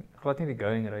nie die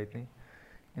going rate nie.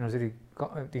 En ons het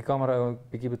die kamera ou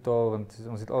bietjie betaal want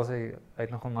ons het al sy uit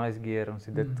nogal nice gear, ons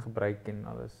het dit gebruik en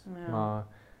alles. Maar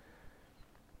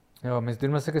ja, mense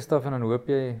doen maar sulke stuff en dan hoop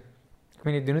jy ek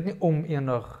meen jy doen dit nie om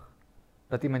eendag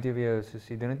dat iemand jou weer soos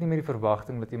jy doen dit nie met die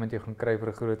verwagting dat iemand jou gaan kry vir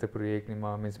 'n groter projek nie,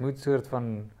 maar mens moet soort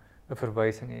van 'n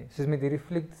verwysing hê. Soos met hierdie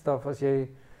fliek stuff as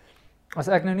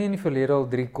ek nou nie in die verlede al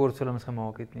 3 kortfilms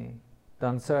gemaak het nie,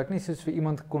 dan sou ek nie soos vir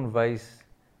iemand kon wys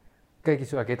kyk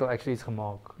hierso ek het al actually iets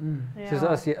gemaak. Soos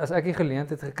as ek die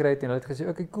geleentheid gekry het en hulle het gesê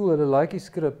okay cool, hulle like die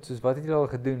skrip, soos wat het julle al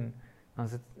gedoen? Dan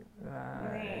sê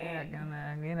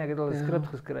ek het al 'n skrip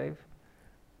geskryf.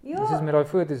 Ja. Dis met daai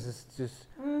foto's is soos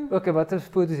okay, watter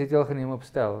foto's het jy al geneem op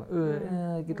stel?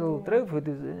 Ek het al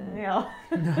troufoto's. Ja.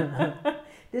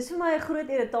 Dis vir my 'n groot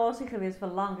irritasie geweest vir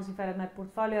lank, is die feit dat my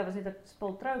portfolio was net 'n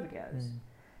spul trouvideo's.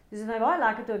 Dus dit is my baie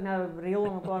lekker toe ek nou reël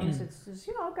om mekaar gesit. Soos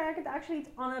ja, okay, ek het actually iets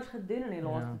anders gedoen in die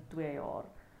laaste 2 jaar.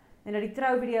 En dat die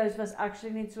trouvideo's was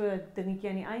actually net so 'n dingetjie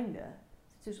aan die einde.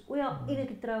 Soos o ja, en ek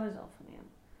het trouens afgeneem.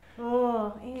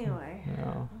 Oh, anyway.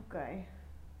 Ja. Okay.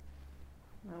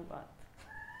 Nou wat?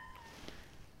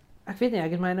 Ek weet nie,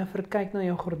 ek het my nou verkyk na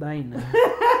jou gordyne.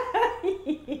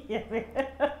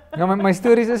 Ja, my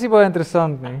stories is nie baie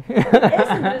interessant nie. Is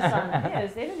interessant. Nee,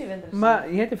 is definitief interessant. Maar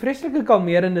jy het 'n vreeslike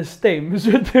kalmerende stem,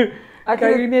 so toe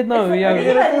kyk net nou hoe jou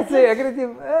Ek het dit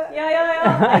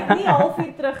Ja. Ek nie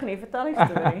halfuur terug nie. Vertel die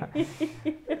storie.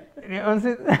 Nee, ons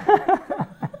het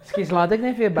Skus, laat ek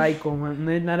net vir jou bykom,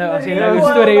 net nou as jy nou 'n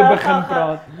storie begin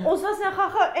praat. Ons was nou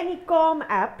gou in die Calm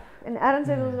app en ergens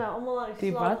het ons nou almal aan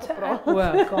Die slaap wat? gepraat.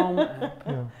 O, Calm app.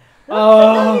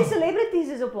 Nou die celebrities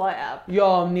is op daai app.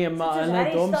 Ja, nee, maar Soos hulle het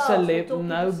Harry hom Styles celeb op Top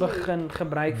nou of the Sea. begin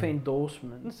gebruik vir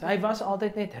endorsements. Hy was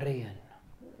altyd net reën.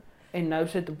 En nou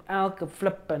sit op elke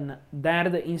flippin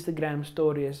derde Instagram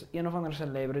story is een of ander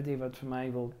celebrity wat vir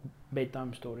my wil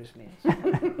bedtime stories lees.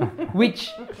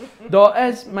 Which daar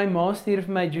is my ma stuur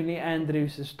vir my Julie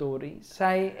Andrews se story.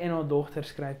 Sy en haar dogter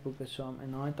skryf boeke saam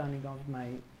en daai tannie kan vir my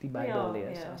die Bybel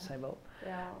lees as sy wil.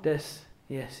 Ja. Dis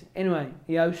yes. Anyway,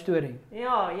 jou storie.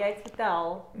 Ja, jy het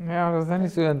vertel. Ja, dit was nie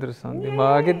so interessant nie,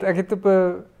 maar ek het op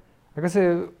 'n ek was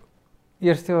 'n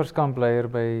eerstejaarskampleier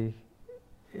by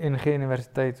NG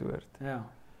Universiteitsoord. Ja.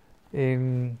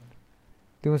 En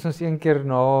toe ons een keer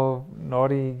na aan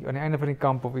die einde van die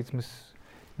kamp of iets moes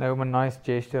nou om 'n nice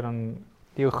gesture aan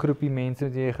die groepie mense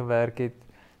wat jy gewerk het,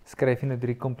 skryf jy net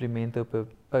 3 komplimente op 'n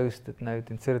post-it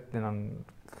note en sit dit en dan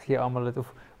gee almal dit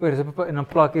of dis en dan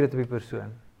plak jy dit op die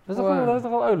persoon. Dis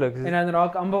nogal oulik. En dan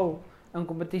raak almal in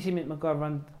kompetisie met mekaar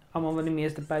want almal wil die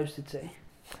meeste post-its sê.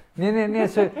 Nee,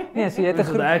 so jy het 'n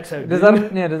groep. Dis dan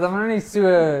nou nie so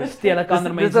stele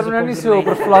ander mense. Dis dan nou nie so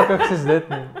oppervlakkig soos dit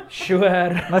nie.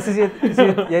 Sure. Maar soos jy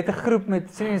het 'n groep met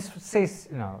sê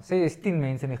jy's 10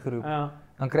 mense in die groep. Ja.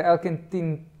 Dan kry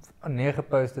elkeen 9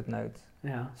 post-it notes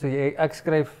Ja. So ek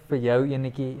skryf vir jou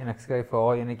enetjie en ek skryf vir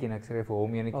haar enetjie en ek skryf vir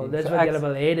hom enetjie. Dis so wat julle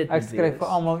wil hê dit ek skryf vir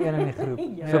almal een in die groep.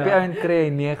 Ja. So op die ouend kry jy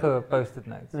 9 post-it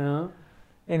notes. Ja.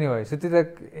 Anyway, so toe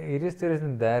ek hierdie is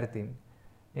 2013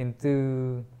 en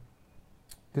toe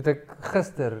het ek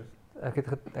gister ek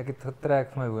het getrek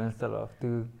van my woonstel af.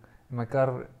 Toe in my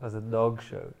kar was 'n dog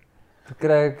show. Toe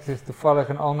kry ek soos toevallig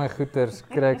in al my goeders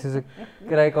kry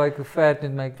ek daai koevert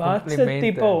met my Wat se komplimente.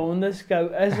 tipe hondeskou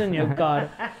is in jou kar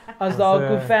as daar 'n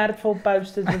koevert vol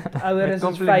post-its wat ouer Met is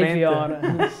as 5 komplimente. jaar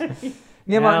is?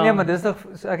 Nee, maar dis nog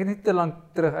so ek het nie te lank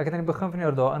terug. Ek het aan die begin van die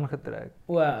jaar daar ingetrek.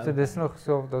 Wow. So dis nog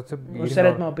so dat so Ons sit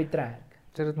dit maar op die trek.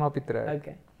 Sit dit maar op die trek.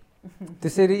 Okay. Toe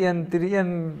sê die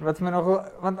een wat vir my nogal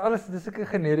want alles dis sulke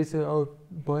generiese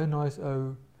baie nice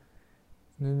ou.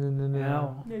 Nee.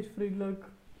 Ja. Jy's vriendelik.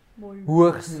 Mooi.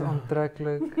 Hoogs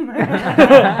aantreklik.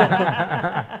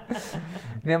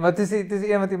 Nee, maar dis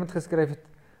een wat iemand geskryf het.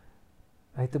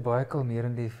 Hy het 'n baie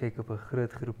kalmerende effek op 'n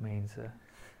groot groep mense.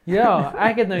 Ja,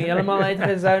 ek het nou heeltemal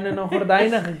uitgezone en na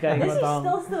gordyne gekyk Dis wat die dan.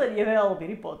 stilste wat jy wel op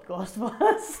hierdie podcast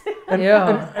was.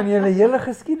 In julle hele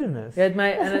geskiedenis. Jy het my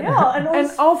in Ja, in in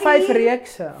ons al 5 vier-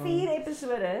 reekse. 4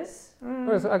 episodes.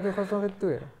 So ek het nog net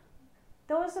 2.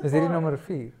 Daar was 'n Dis hierdie paar- nommer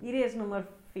 4. Hierdie is nommer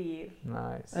 4.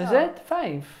 Nice. Is Ja. dit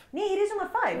 5? Nee, hierdie is nommer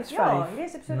 5. Dis Ja, 5. hierdie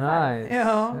is episode 5. Nice.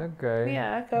 Ja. Okay. Nee,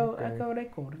 ek hou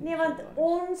rekord. Nee, want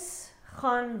ons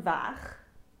gaan weg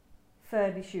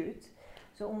vir die shoot.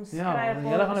 So ons kry Ja, 'n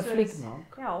paar julle gaan 'n episodes- fliek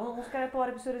maak. Ja, ons kry 'n paar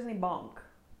episodes in die bank.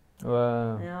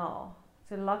 Wow. Ja.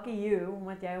 So lucky you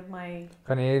omdat jy op my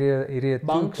Gaan hierdie 'n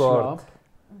Bank two-part. slaap.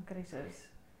 krisis.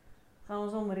 Gaan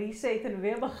ons hom reset en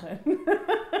weer begin.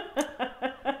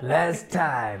 Last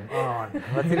time on.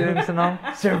 Wat is die ding se naam?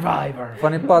 Survivor.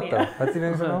 Van die pad af. Wat is die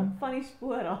ding se naam? Van die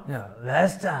spoor af. Ja,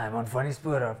 last time on Van die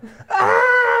spoor af.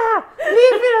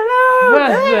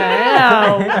 Wat the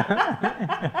hell?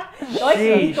 Daai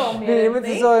Jeez. kom Nee, jy moet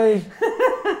nie. sê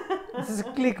dit is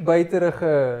 'n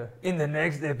clickbaiterige in the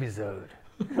next episode.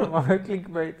 Maar 'n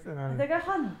clickbait en Ek dan dink ek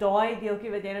gaan daai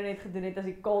deeltjie wat jy nou net gedoen het as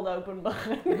die cold open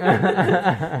begin.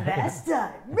 Last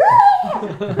time.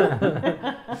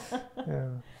 ja.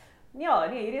 Ja,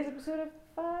 nee, hierdie is episode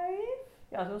 5.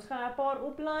 Ja, so ons gaan 'n paar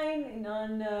oplyn en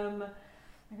dan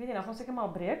ek weet nie, dan gaan ons seker maar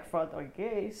 'n break vat, I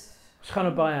guess. Ons gaan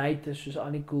op baie hyte soos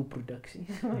al die cool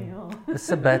produksies. Ja. 'n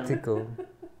sabbatical.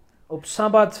 Op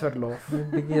sabbatsverlof. 'n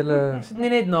Bietjie julle Is dit nie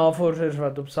net navorsers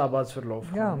wat op sabbatsverlof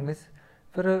gaan? ja, mens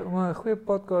om 'n goeie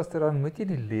podcaster dan moet jy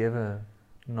die lewe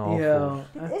Ja,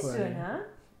 navors. Dit is so, né?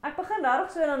 Ek begin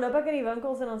regtig so en dan loop ek in die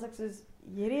winkels en dan sê ek soos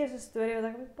hierdie is 'n storie wat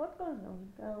ek op die podcast nou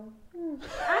vertel.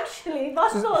 Actually,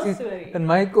 was Soos- so 'n soos- storie. In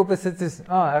my kop is dit soos, ek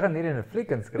gaan hierdie in 'n fliek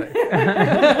inskryf.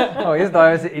 Hier's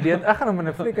daai as 'n idiot. Ek gaan hom in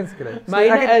 'n fliek inskryf. So,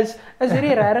 Myne ek is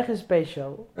hierdie regtig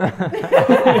special?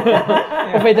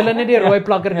 Of het hulle net die rooi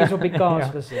plakkertjies op die kaas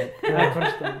gesit? Ek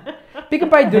verstaan. Pick n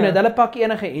Pay doen dit. Hulle pak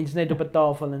enige iets net op 'n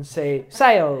tafel en sê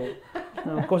seil.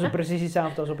 Nou kos dit presies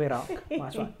dieselfde as op die rak.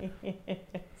 Maar so.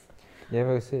 jy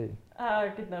wou sê.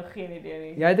 Ek het nou geen idee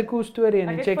nie. Jy het 'n cool storie in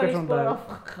Ek die het van checkers die spoor onthou.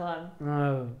 afgegaan.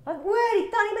 Nou. Wat oor die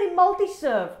tannie by die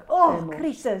multisurf. Oh, Hemel.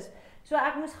 krisis. So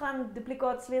ek moes gaan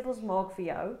duplikaat sleutels maak vir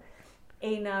jou.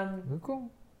 En Hoekom?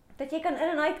 dat jy kan in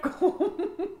en uit kom.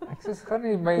 Ek sê gaan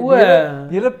nie my O.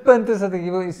 hele punt is dat ek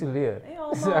jou wil isoleer.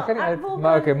 Ja, So, ek gaan nie uit- wil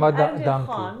maar dan okay, maar ergens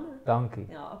dankie. gaan. Dankie.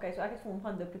 Ja, okay, so ek het vir hom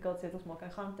gaan duplikaat sleutels maak. Hy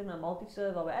gaan toe na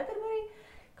multisurf daar by Atterbury.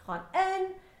 Ek gaan in.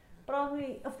 Praat met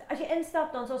die of as jy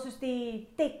instap dan sal soos die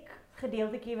tech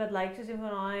gedeeltetjie wat lyk soos een van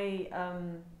daai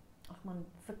ag man,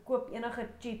 verkoop enige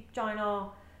cheap China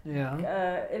Ja.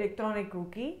 electronic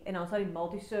hoekie en dan sal die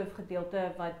multisurf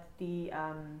gedeelte wat die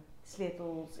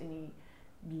sleutels en die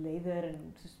leather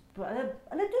en soos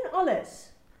hulle doen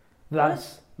alles.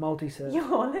 Das multisurf. Ja,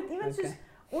 hulle het iemand soos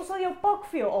ons sal jou pak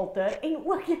vir jou alter en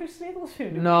ook jou sleutels vir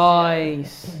jou doen.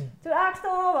 Nice. So ek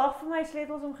staan al wag vir my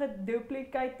sleutels om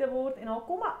geduplicate te word en dan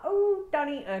kom 'n ou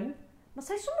tannie in, maar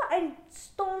sy is sommer uit die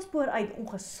staanspoor uit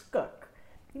ongeskik.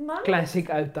 Classic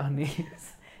ou tannie.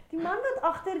 Die man wat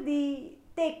agter die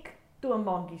tech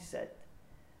toonbankie sit.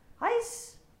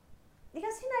 Hy's jy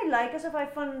kan sien hy lyk asof hy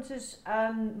van soos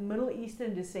Middle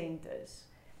Eastern descent is.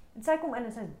 En sy kom in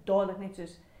en sy is dadelik net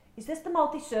soos, "Is this the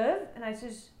multi-serve?" En hy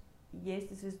soos, "Yes,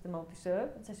 this is the multi-serve."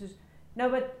 En sy soos, "No,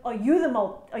 but are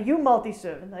you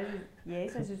multi-serve?" En hy soos,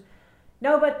 "Yes." En sy soos,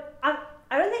 "No, but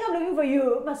I don't think I'm looking for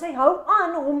you." Maar sy hou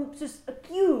aan om soos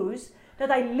accuse dat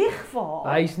hy lieg vir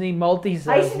haar. Hy's nie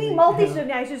multisurf. Hy is nie multi-serve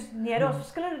nie, hy is soos, "Nee, daar's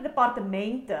verskillende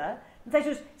departemente." En sy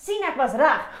soos, "Sien ek was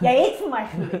reg. Jy het vir my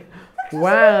gelieg."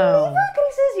 Wow. "Liewe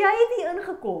Christus, jy het hier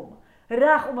ingekom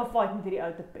reg om 'n fight met hierdie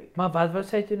ou te pik." Maar wat wou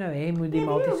sy toe nou hê moet die Nee,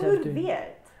 multisurf hoe doen?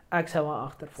 weet. Ek sou haar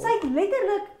agtervolg. Sy het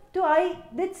letterlik toe hy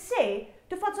dit sê,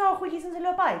 toe vat sy haar goedjies en sy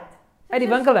loop uit. Uit die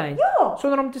winkel uit. Ja,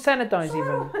 Sonder om te sanitize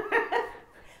even.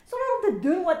 sonder om te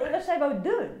doen whatever sy wou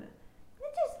doen.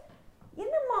 Dit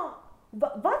is, maar,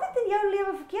 wat het in jou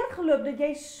lewe verkeerd geloop, dat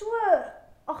jy so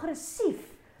agressief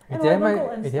in Het daai jy my winkel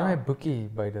het jy my instap? boekie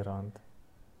byderhand?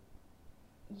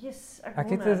 Yes,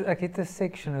 Ek het 'n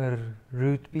section oor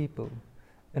rude people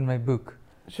in my boek.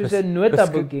 Soos 'n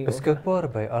notaboekie. Beskikbaar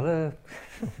by alle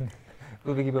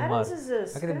boekie bemaak. Ergens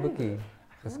is Ek het 'n boekie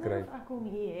geskryf. Ek hom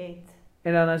hier het.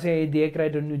 En dan as jy 'n idee kry,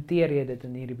 dan noteer jy dit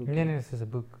in hierdie boek. Nee, dit is 'n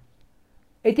boek.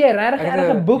 Het jy regtig Ek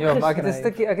erg 'n boek ja, geskryf? maar ek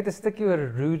het 'n stukkie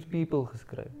oor rude people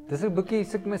geskryf. Dis 'n boekie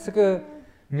sulke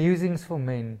musings for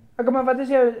men. Okay, maar wat is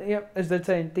jou is dit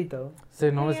sy titel? Sy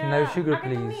naam is No Sugar Ek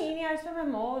het hom Please. nie hier, hy is vir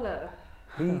my male.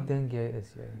 Wie dink jy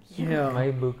is jy? Ja.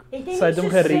 My boek. Het jy Sy het nie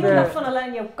hom so gereed. 70 van hulle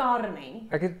in jou kar nie?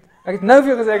 Ek het nou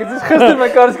vir jou gesê ek het soos gister my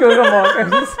kar skoon gemaak.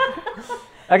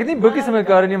 Ek het nie boekies in my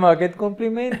kar nie, maar ek het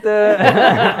komplimente.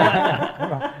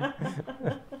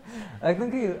 Ek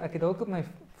dink ek het dalk op my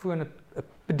foon 'n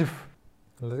pdf.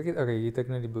 Laat ek okay, hier het ek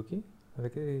nou die boekie. Laat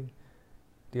ek die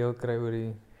deel kry oor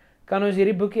die Kan ons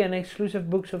hierdie boekie in Exclusive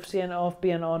Books of CNA of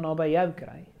PNA naby jou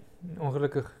kry?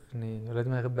 ongelukkig nee, hulle het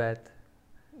my gebad.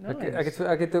 Nice.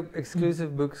 Ek het op Exclusive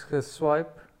Books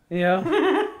geswipe. Ja.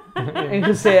 En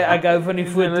gesê ek hou van die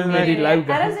foto met die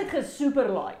logo. Alles het gesuper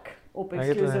like op Ek het,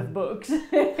 Exclusive Books.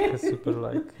 Super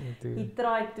like. Jy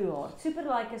try too hard. Super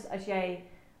like is as jy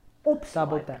opswipe.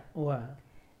 Sabote. O.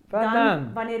 Wat Dan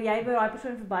dan? wanneer jy by daai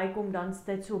persoon verbykom, dan is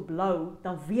dit so blou,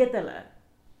 dan weet hulle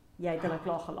jy het hulle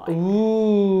klaar gelike.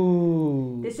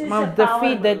 Ooh. Dis soos Maar 'n defeat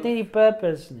power dit move. nie die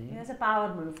purpose nie. Dis 'n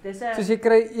power move. Dis 'n Soos jy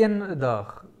kry een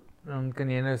dag, dan kan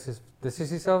jy nou soos dis is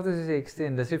dieselfde soos jy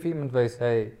extend. Dis of iemand wys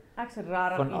hy ek's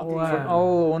rarig van hier. wow. van al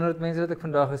 100 mense wat ek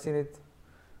vandag gesien het,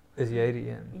 is jy die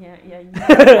een. Ja.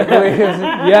 Ek wil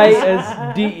hê- Jy is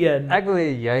die een. Ek wil hê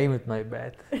jy moet my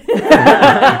bad.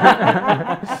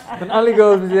 Van al die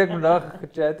girls wat ek vandag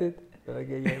gechat het, wil ek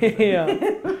hê jy moet my Ja.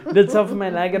 Dit sal vir my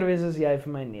lekker wees as jy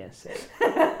vir my nee sê.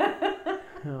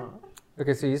 Ja.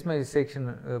 Okay, so hier's my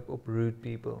section op rude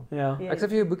people. Ja. Ja. Ek sal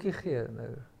vir jou 'n boekie gee nou.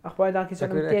 Ag baie dankie, sal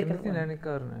Ek hom weet ek teken. het nie nou ook. in die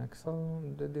kar nie. Ek sal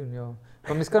dit doen, ja.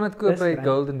 Maar mens kan dit koop Dis by reg.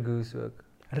 Golden Goose ook.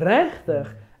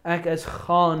 Regtig? Ek is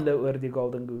gaande oor die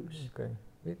Golden Goose. Okay.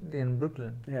 Weet jy in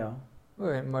Brooklyn? Ja. O,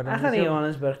 maar dan Ek gaan is in jy-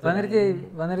 Johannesburg. toe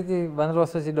wanneer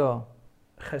was jy daar?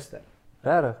 gister.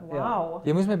 Regtig? Wow.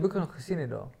 Jy moes my boek nog gesien het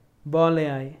daar. Waar lê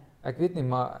hy? Ek weet nie,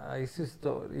 maar hy is soos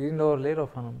daar hier en daar leer af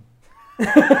van hom.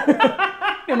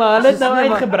 Ja, maar hulle het nou Nee,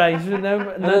 maar- uitgebrei, so nou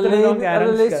Hulle het nog lê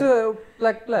erns. so op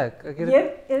plek. Ek het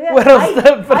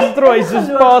Oralste verstrooi soos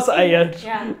paaseiers.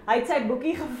 Ja, hy het sy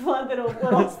boekie gevat en hom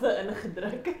oralste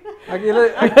ingedruk. ek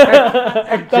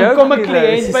Dan joke kom 'n nie,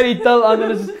 kliënt nou, by die til aan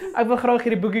en is ek wil graag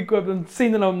hierdie boekie koop en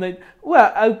sien hulle hom net. O,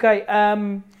 okay,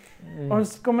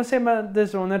 ons kom ons sê maar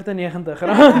dis R190.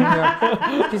 Ja.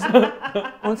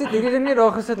 Ons het hierdie ding nie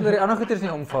daar gesit dat die ander goeders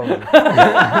nie omval nie.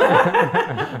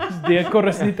 Dis dekor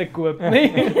is nie te koop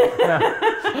nie.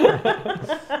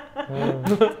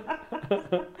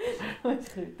 Dis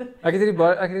goed. Ek het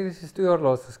hierdie soos 2 jaar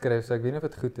laas geskryf, so ek weet nie of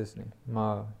dit goed is nie,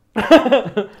 maar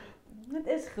Dit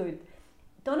is goed.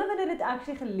 Donovan het dit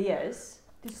actually gelees.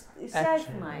 Dis sê hy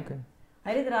vir my. Okay.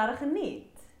 Hy het dit regtig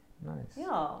geniet. Nice.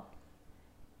 Ja.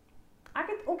 Ek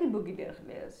het ook die boekie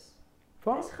deurgelees.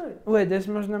 Wat? Dis goed. O, dis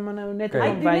mos nou maar nou net Okay. Hy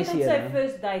om doen dit wys met sy hier.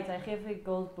 first date. Hy gee vir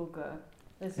girls boeke.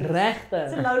 Dis Dis 'n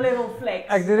Regtig. low level flex.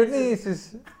 Ek doen dit nie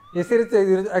soos jy sê dit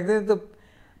ek doen dit op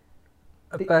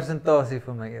 'n persentasie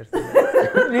van my eerste.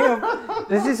 Nee,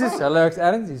 dis is soos hallo ek's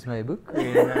Erns, hier is my boek. En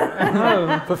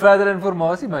vir verdere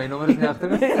inligting, my nommer is nie agter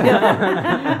nie.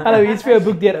 Hallo, hier's vir jou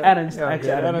boek deur Ernst. Ja, Ek's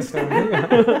ja, Ernst.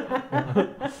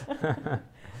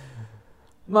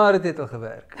 Maar dit het al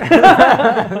gewerk.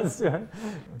 So,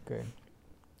 okay.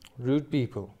 Rude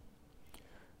people.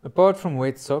 Apart from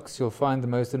wet socks, you'll find the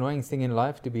most annoying thing in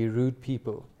life to be rude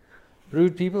people.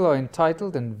 Rude people are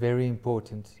entitled and very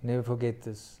important. Never forget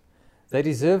this. They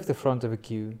deserve the front of a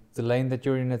queue, the lane that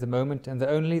you're in at the moment, and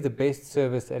only the best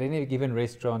service at any given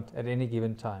restaurant at any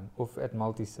given time, off at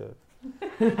multi-serve.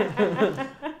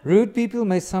 Rude people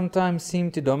may sometimes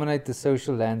seem to dominate the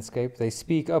social landscape. They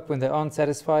speak up when they aren't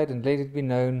satisfied and let it be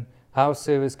known how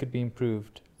service could be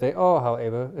improved. They are,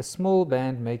 however, a small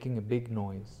band making a big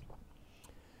noise.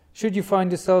 Should you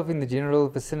find yourself in the general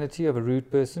vicinity of a rude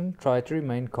person, try to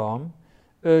remain calm.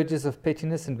 Urges of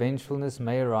pettiness and vengefulness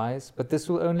may arise, but this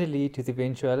will only lead to the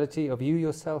eventuality of you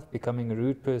yourself becoming a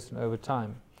rude person over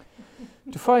time.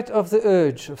 To fight off the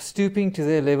urge of stooping to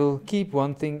their level, keep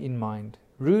one thing in mind.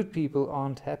 Rude people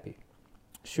aren't happy.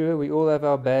 Sure, we all have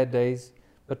our bad days,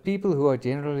 but people who are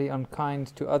generally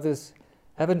unkind to others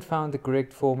Haven't found the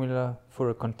correct formula for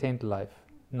a content life.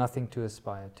 Nothing to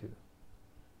aspire to.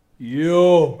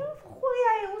 Jo. Gooi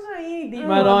jy ons nou hier die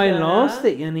Maar daai kant, hè? laaste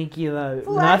enetjie though,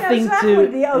 Voel ek nothing nou sleg to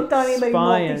met die ou tannie by die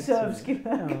aspire multi-serve to. skielik.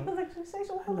 Ja. Want ek sê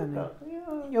so ongelukkig. Ja.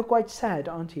 You're quite sad,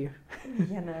 aren't you?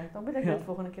 Jene, dan moet ek Ja. dit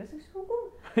volgende keer sê, hoekom?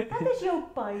 Wat is jou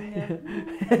pyn?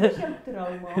 Wat is jou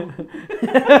trauma?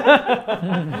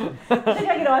 Sê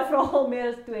ek daai vraag al meer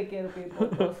as 2 keer op die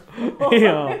podcast.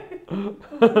 Ja.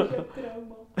 Wat is jou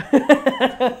trauma?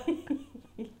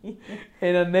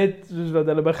 En dan net soos wat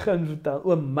hulle begin vertel,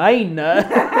 o myne.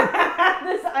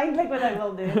 Dis eintlik wat ek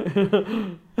wil doen.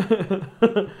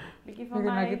 Bietjie van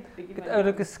my, bietjie Ek van het jou.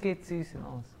 oulike sketsies en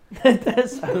alles. Dit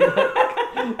is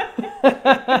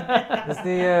Dis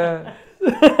die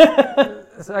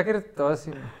so ek het daar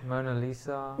sien Mona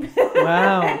Lisa.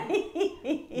 wow.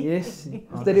 Yes.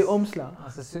 Is dit die omslag?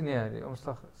 As dit so nee, die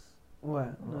omslag is. O,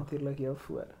 natuurlik jou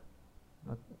voor.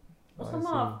 Ons gaan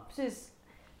maar soos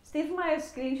stuur vir my 'n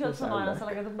screenshot Dis van daai, dan oulik. sal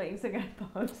ek dit op my Instagram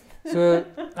post. So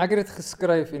ek het dit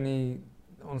geskryf en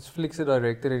ons fliek se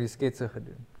director het die sketse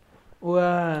gedoen. O. So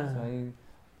hy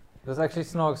was actually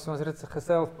snaaks, ons het dit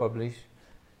geself-publish.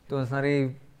 Toe ons na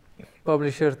die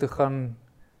publisher toe gaan,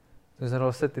 toe ons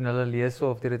daar sit en hulle lees so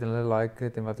of dit en hulle like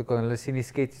dit en wat ook al, en hulle sien die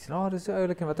sketjies en dis so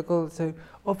oulik en wat ook al, so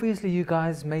obviously you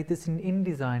guys made this in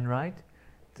InDesign, right?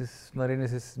 Dis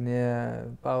Marinus is nee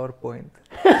PowerPoint.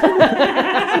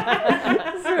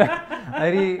 So, hy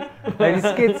het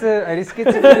die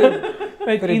sketse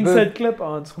Met vir die inside boek. clip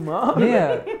aans gemaak.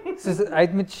 nee, soos hy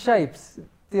het met shapes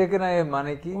teken hy 'n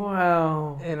mannetjie.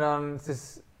 Wow. En dan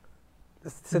sit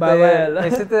Bou hy hulle. hy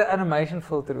sit 'n animation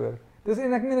filter oor. Dis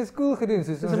en ek meen dit is cool gedoen,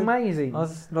 soos It's amazing.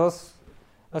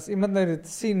 as iemand nou dit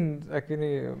sien, ek weet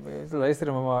nie, mense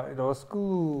luister maar daar's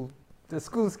cool, dis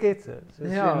cool sketse. Soos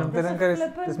Ja. en om te dink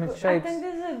dis met Ek shapes.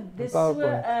 dink dis so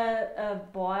PowerPoint. 'n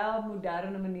baie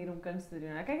moderne manier om kuns te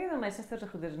doen. Ek kyk net na my suster se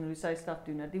goeders en hoe sy staf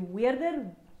doen. Dat die weerder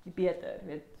die beter,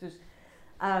 weet, soos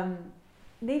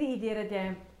net die idee dat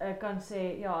jy kan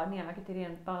sê ja, nee, ek het hierdie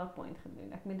in PowerPoint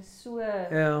gedoen. Ek meen dit is so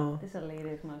Ja. dis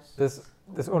hilarious mas.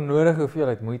 Dis onnodige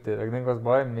hoeveelheid moeite. Ek dink daar's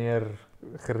baie meer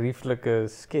gerieflike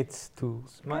skets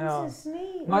tools. Maar ja, Kuns is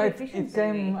nie maar it efficiency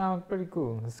came nie. out pretty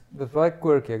cool. Dis baie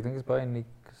quirky. Ek dink dit is baie uniek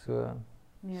so.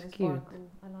 Nee, dis It's baie cute. cool.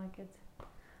 I like it.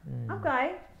 mm.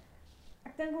 Okay.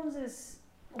 Ek dink ons is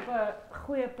op 'n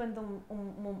goeie punt om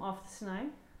hom af te sny.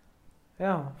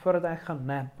 Ja, voordat ek gaan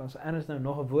nap, as Ernst nou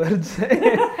nog 'n woord sê.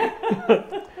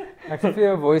 Ek sal vir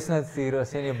jou 'n voice note stuur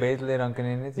as jy in jou bed lê, dan kan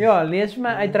jy net Ja, lees vir my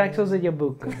uittreksels uit jou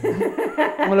boek.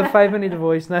 Om hulle 5 minute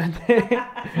voice note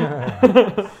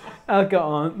elke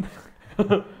aand.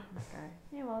 Okay.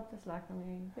 Nee, wat is lekker om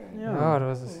hier te doen. Ja, dit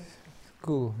was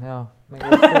cool. Ja,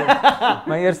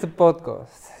 my eerste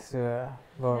podcast. So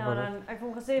waar Ja, dan ek het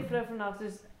hom gesê vir vanaf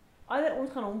soos either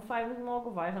ons gaan hom famous maak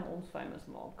of hy gaan ons famous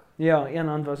maak. Ja, een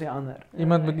hand was die ander.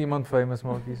 iemand moet iemand famous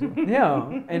maak hierso. Ja,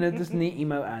 en dit is nie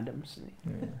Emo Adams nie.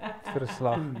 Nee, vir 'n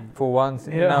slag. For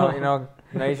once Ja. in our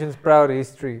nation's proud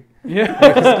history. Ja.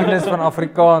 Die geskiedenis van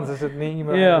Afrikaans is dit nie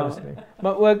iemand Ja. anders nie.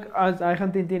 Maar ook as hy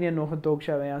gaan teen nog 'n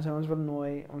talkshow hê, as hy ons wil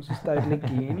nooi, ons is totally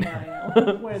keen. Ja,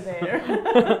 we're there.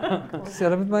 So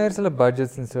hulle moet maar eers hulle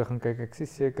budgets en so gaan kyk. Ek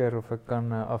is seker of ek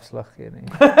kan afslag gee nie.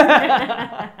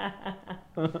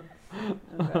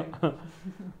 Okay.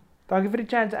 Dankie vir die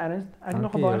chance, Ernst. Ek het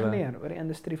nog Dankie baie julle. geleer oor die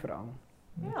industrie veral.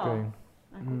 Ja. Okay.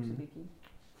 Ek ook so bietjie.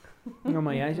 Ja,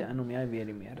 maar jy is in om jy weet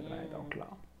die meerderheid al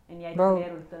klaar. En jy het Wel-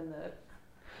 geleer oor Tinder.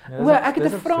 Ja, O, dis- ek het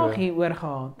dis 'n ook vraag so. hieroor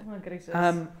gehad. Wat 'n krisis.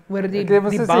 Oor die Ek het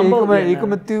mos die gesê, hier Bumble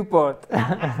kom 'n two-part.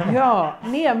 Ja,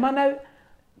 nee, maar nou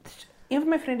een van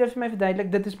my vriende het vir my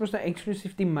verduidelik dit is mos nou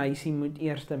eksklusief die meisie moet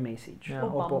eerste message Ja.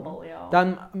 op op hom. Bumble, ja.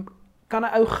 Dan kan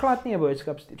 'n ou glad nie 'n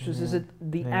boodskap stuur soos is dit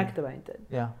Nee. deactivated.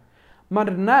 Ja.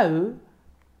 Maar nou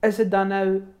is dit dan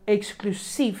nou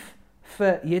eksklusief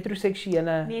vir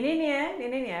heteroseksuele.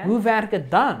 Nee. Hoe werk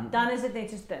dit dan? Dan is dit net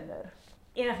soos Tinder.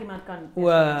 Enigiemand kan. O,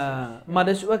 maar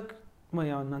dis ook maar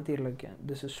ja, natuurlik ja.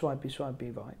 Dis 'n swipey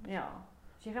vibe. Ja.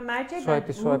 As jy gematch het,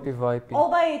 Swipey vibe.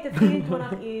 albei het 'n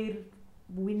 24 uur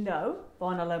window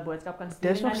waarin hulle 'n boodskap kan stuur.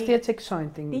 Dis En nog dan steeds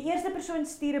exciting. die eerste persoon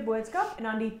stuur 'n boodskap en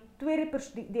dan die tweede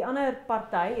die ander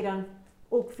party het dan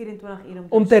ook 24 uur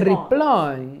Om te respond.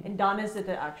 reply. En dan is dit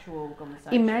 'n actual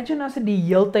conversation. Imagine as dit die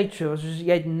heeltyd so was, soos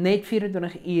jy het net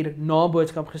 24 uur na 'n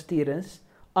boodskap gestuur is.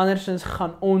 Andersins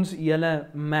gaan ons hele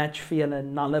match vir julle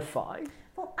nullify.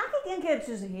 Wel, ek het een keer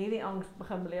soos hierdie angs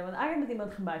begin beleef want ek het met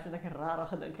iemand gematch wat ek regtig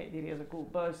gedink het hierdie is 'n cool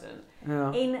person.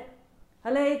 Ja. En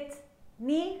hulle het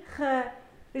nie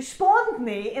gerespond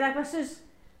nie en ek was soos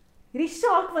hierdie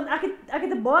saak want ek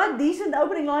het 'n baie decent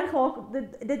opening line gemaak.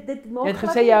 Dit maak Jy het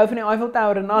gesê jy hou van die Eiffel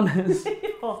Tower en alles.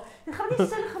 ja, dit gaan nie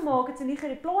sin gemaak het sy nie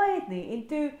gereply het nie. En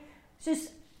toe soos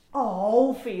 'n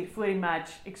halfuur voor die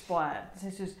match expire. Sy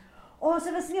sê soos,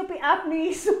 sy was nie op die app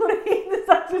nie, sorry. Dis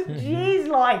dat so jeez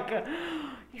like.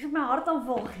 Ek het my hart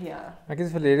aanval gee. Ek het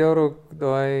verlede jaar ook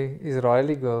daai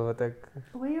Israeli girl wat ek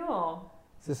O ja.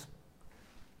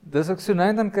 dis ook so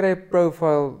nou dan kry 'n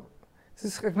profile.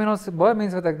 Ek meen ons baie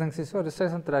mense wat ek dink sê so, dis sy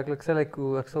aantreklik, sy lyk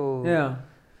cool, ek sal Ja.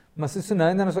 Maar so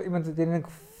nou dan is daar iemand wat jy dink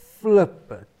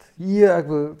flip it. Ja, ek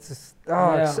wil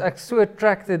ek so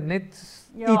attracted net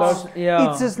Ja.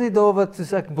 iets is nie daar wat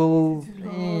soos ek wil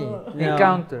Ja.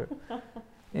 encounter.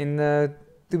 En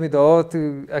toe met haar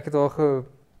toe ek het haar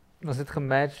ons het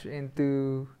gematch en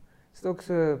toe is dit ook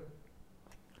so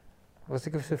was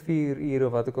ek so 4 ure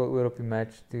of wat ook al oor op die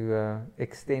match toe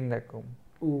extend ek kom.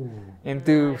 En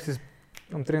toe soos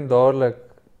omtrent dadelik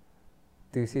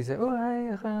toe sê sy,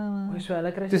 hy gaan So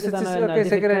hulle kry Dus seker dit dan is 'n okay,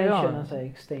 seker, notification ja. as hy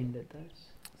extended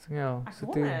is. ja, Ek so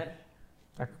toe wonder.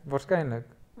 ek waarskynlik.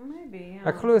 Maybe, ja.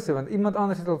 Ek glo so want iemand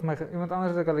anders het al vir my iemand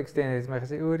anders het al extend het my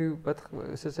gesê oor wat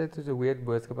so sê dit is 'n weird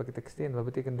boodskap ek het extend, wat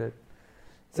beteken dit?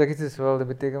 So ek het gesê wel, dit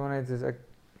beteken maar net soos ek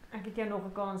Ek het jou nog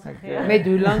 'n kans Ek, gegee. Met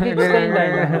hoe lank Ek weet extend nie,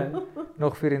 hy nee. nou?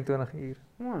 nog 24 uur.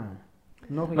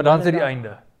 Nog Maar dan is dit die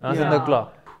einde. Dan is dit Ja. nou klaar.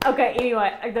 Okay,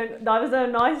 anyway, ek dink daai was nou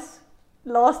 'n nice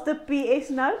laaste PS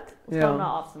note. Ons Ja. gaan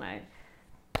nou afsny.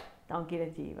 Dankie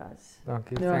dat jy hier was.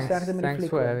 Dankie. Ja, sterkte met die Thanks fliek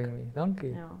for ook. having me.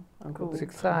 Dankie. Ja. Cool. Is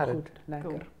excited. Goed, lekker.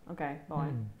 Cool. Okay,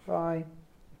 bye. Bye.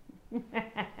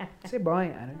 Sê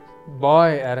bye, Alex.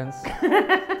 Bye, Erns.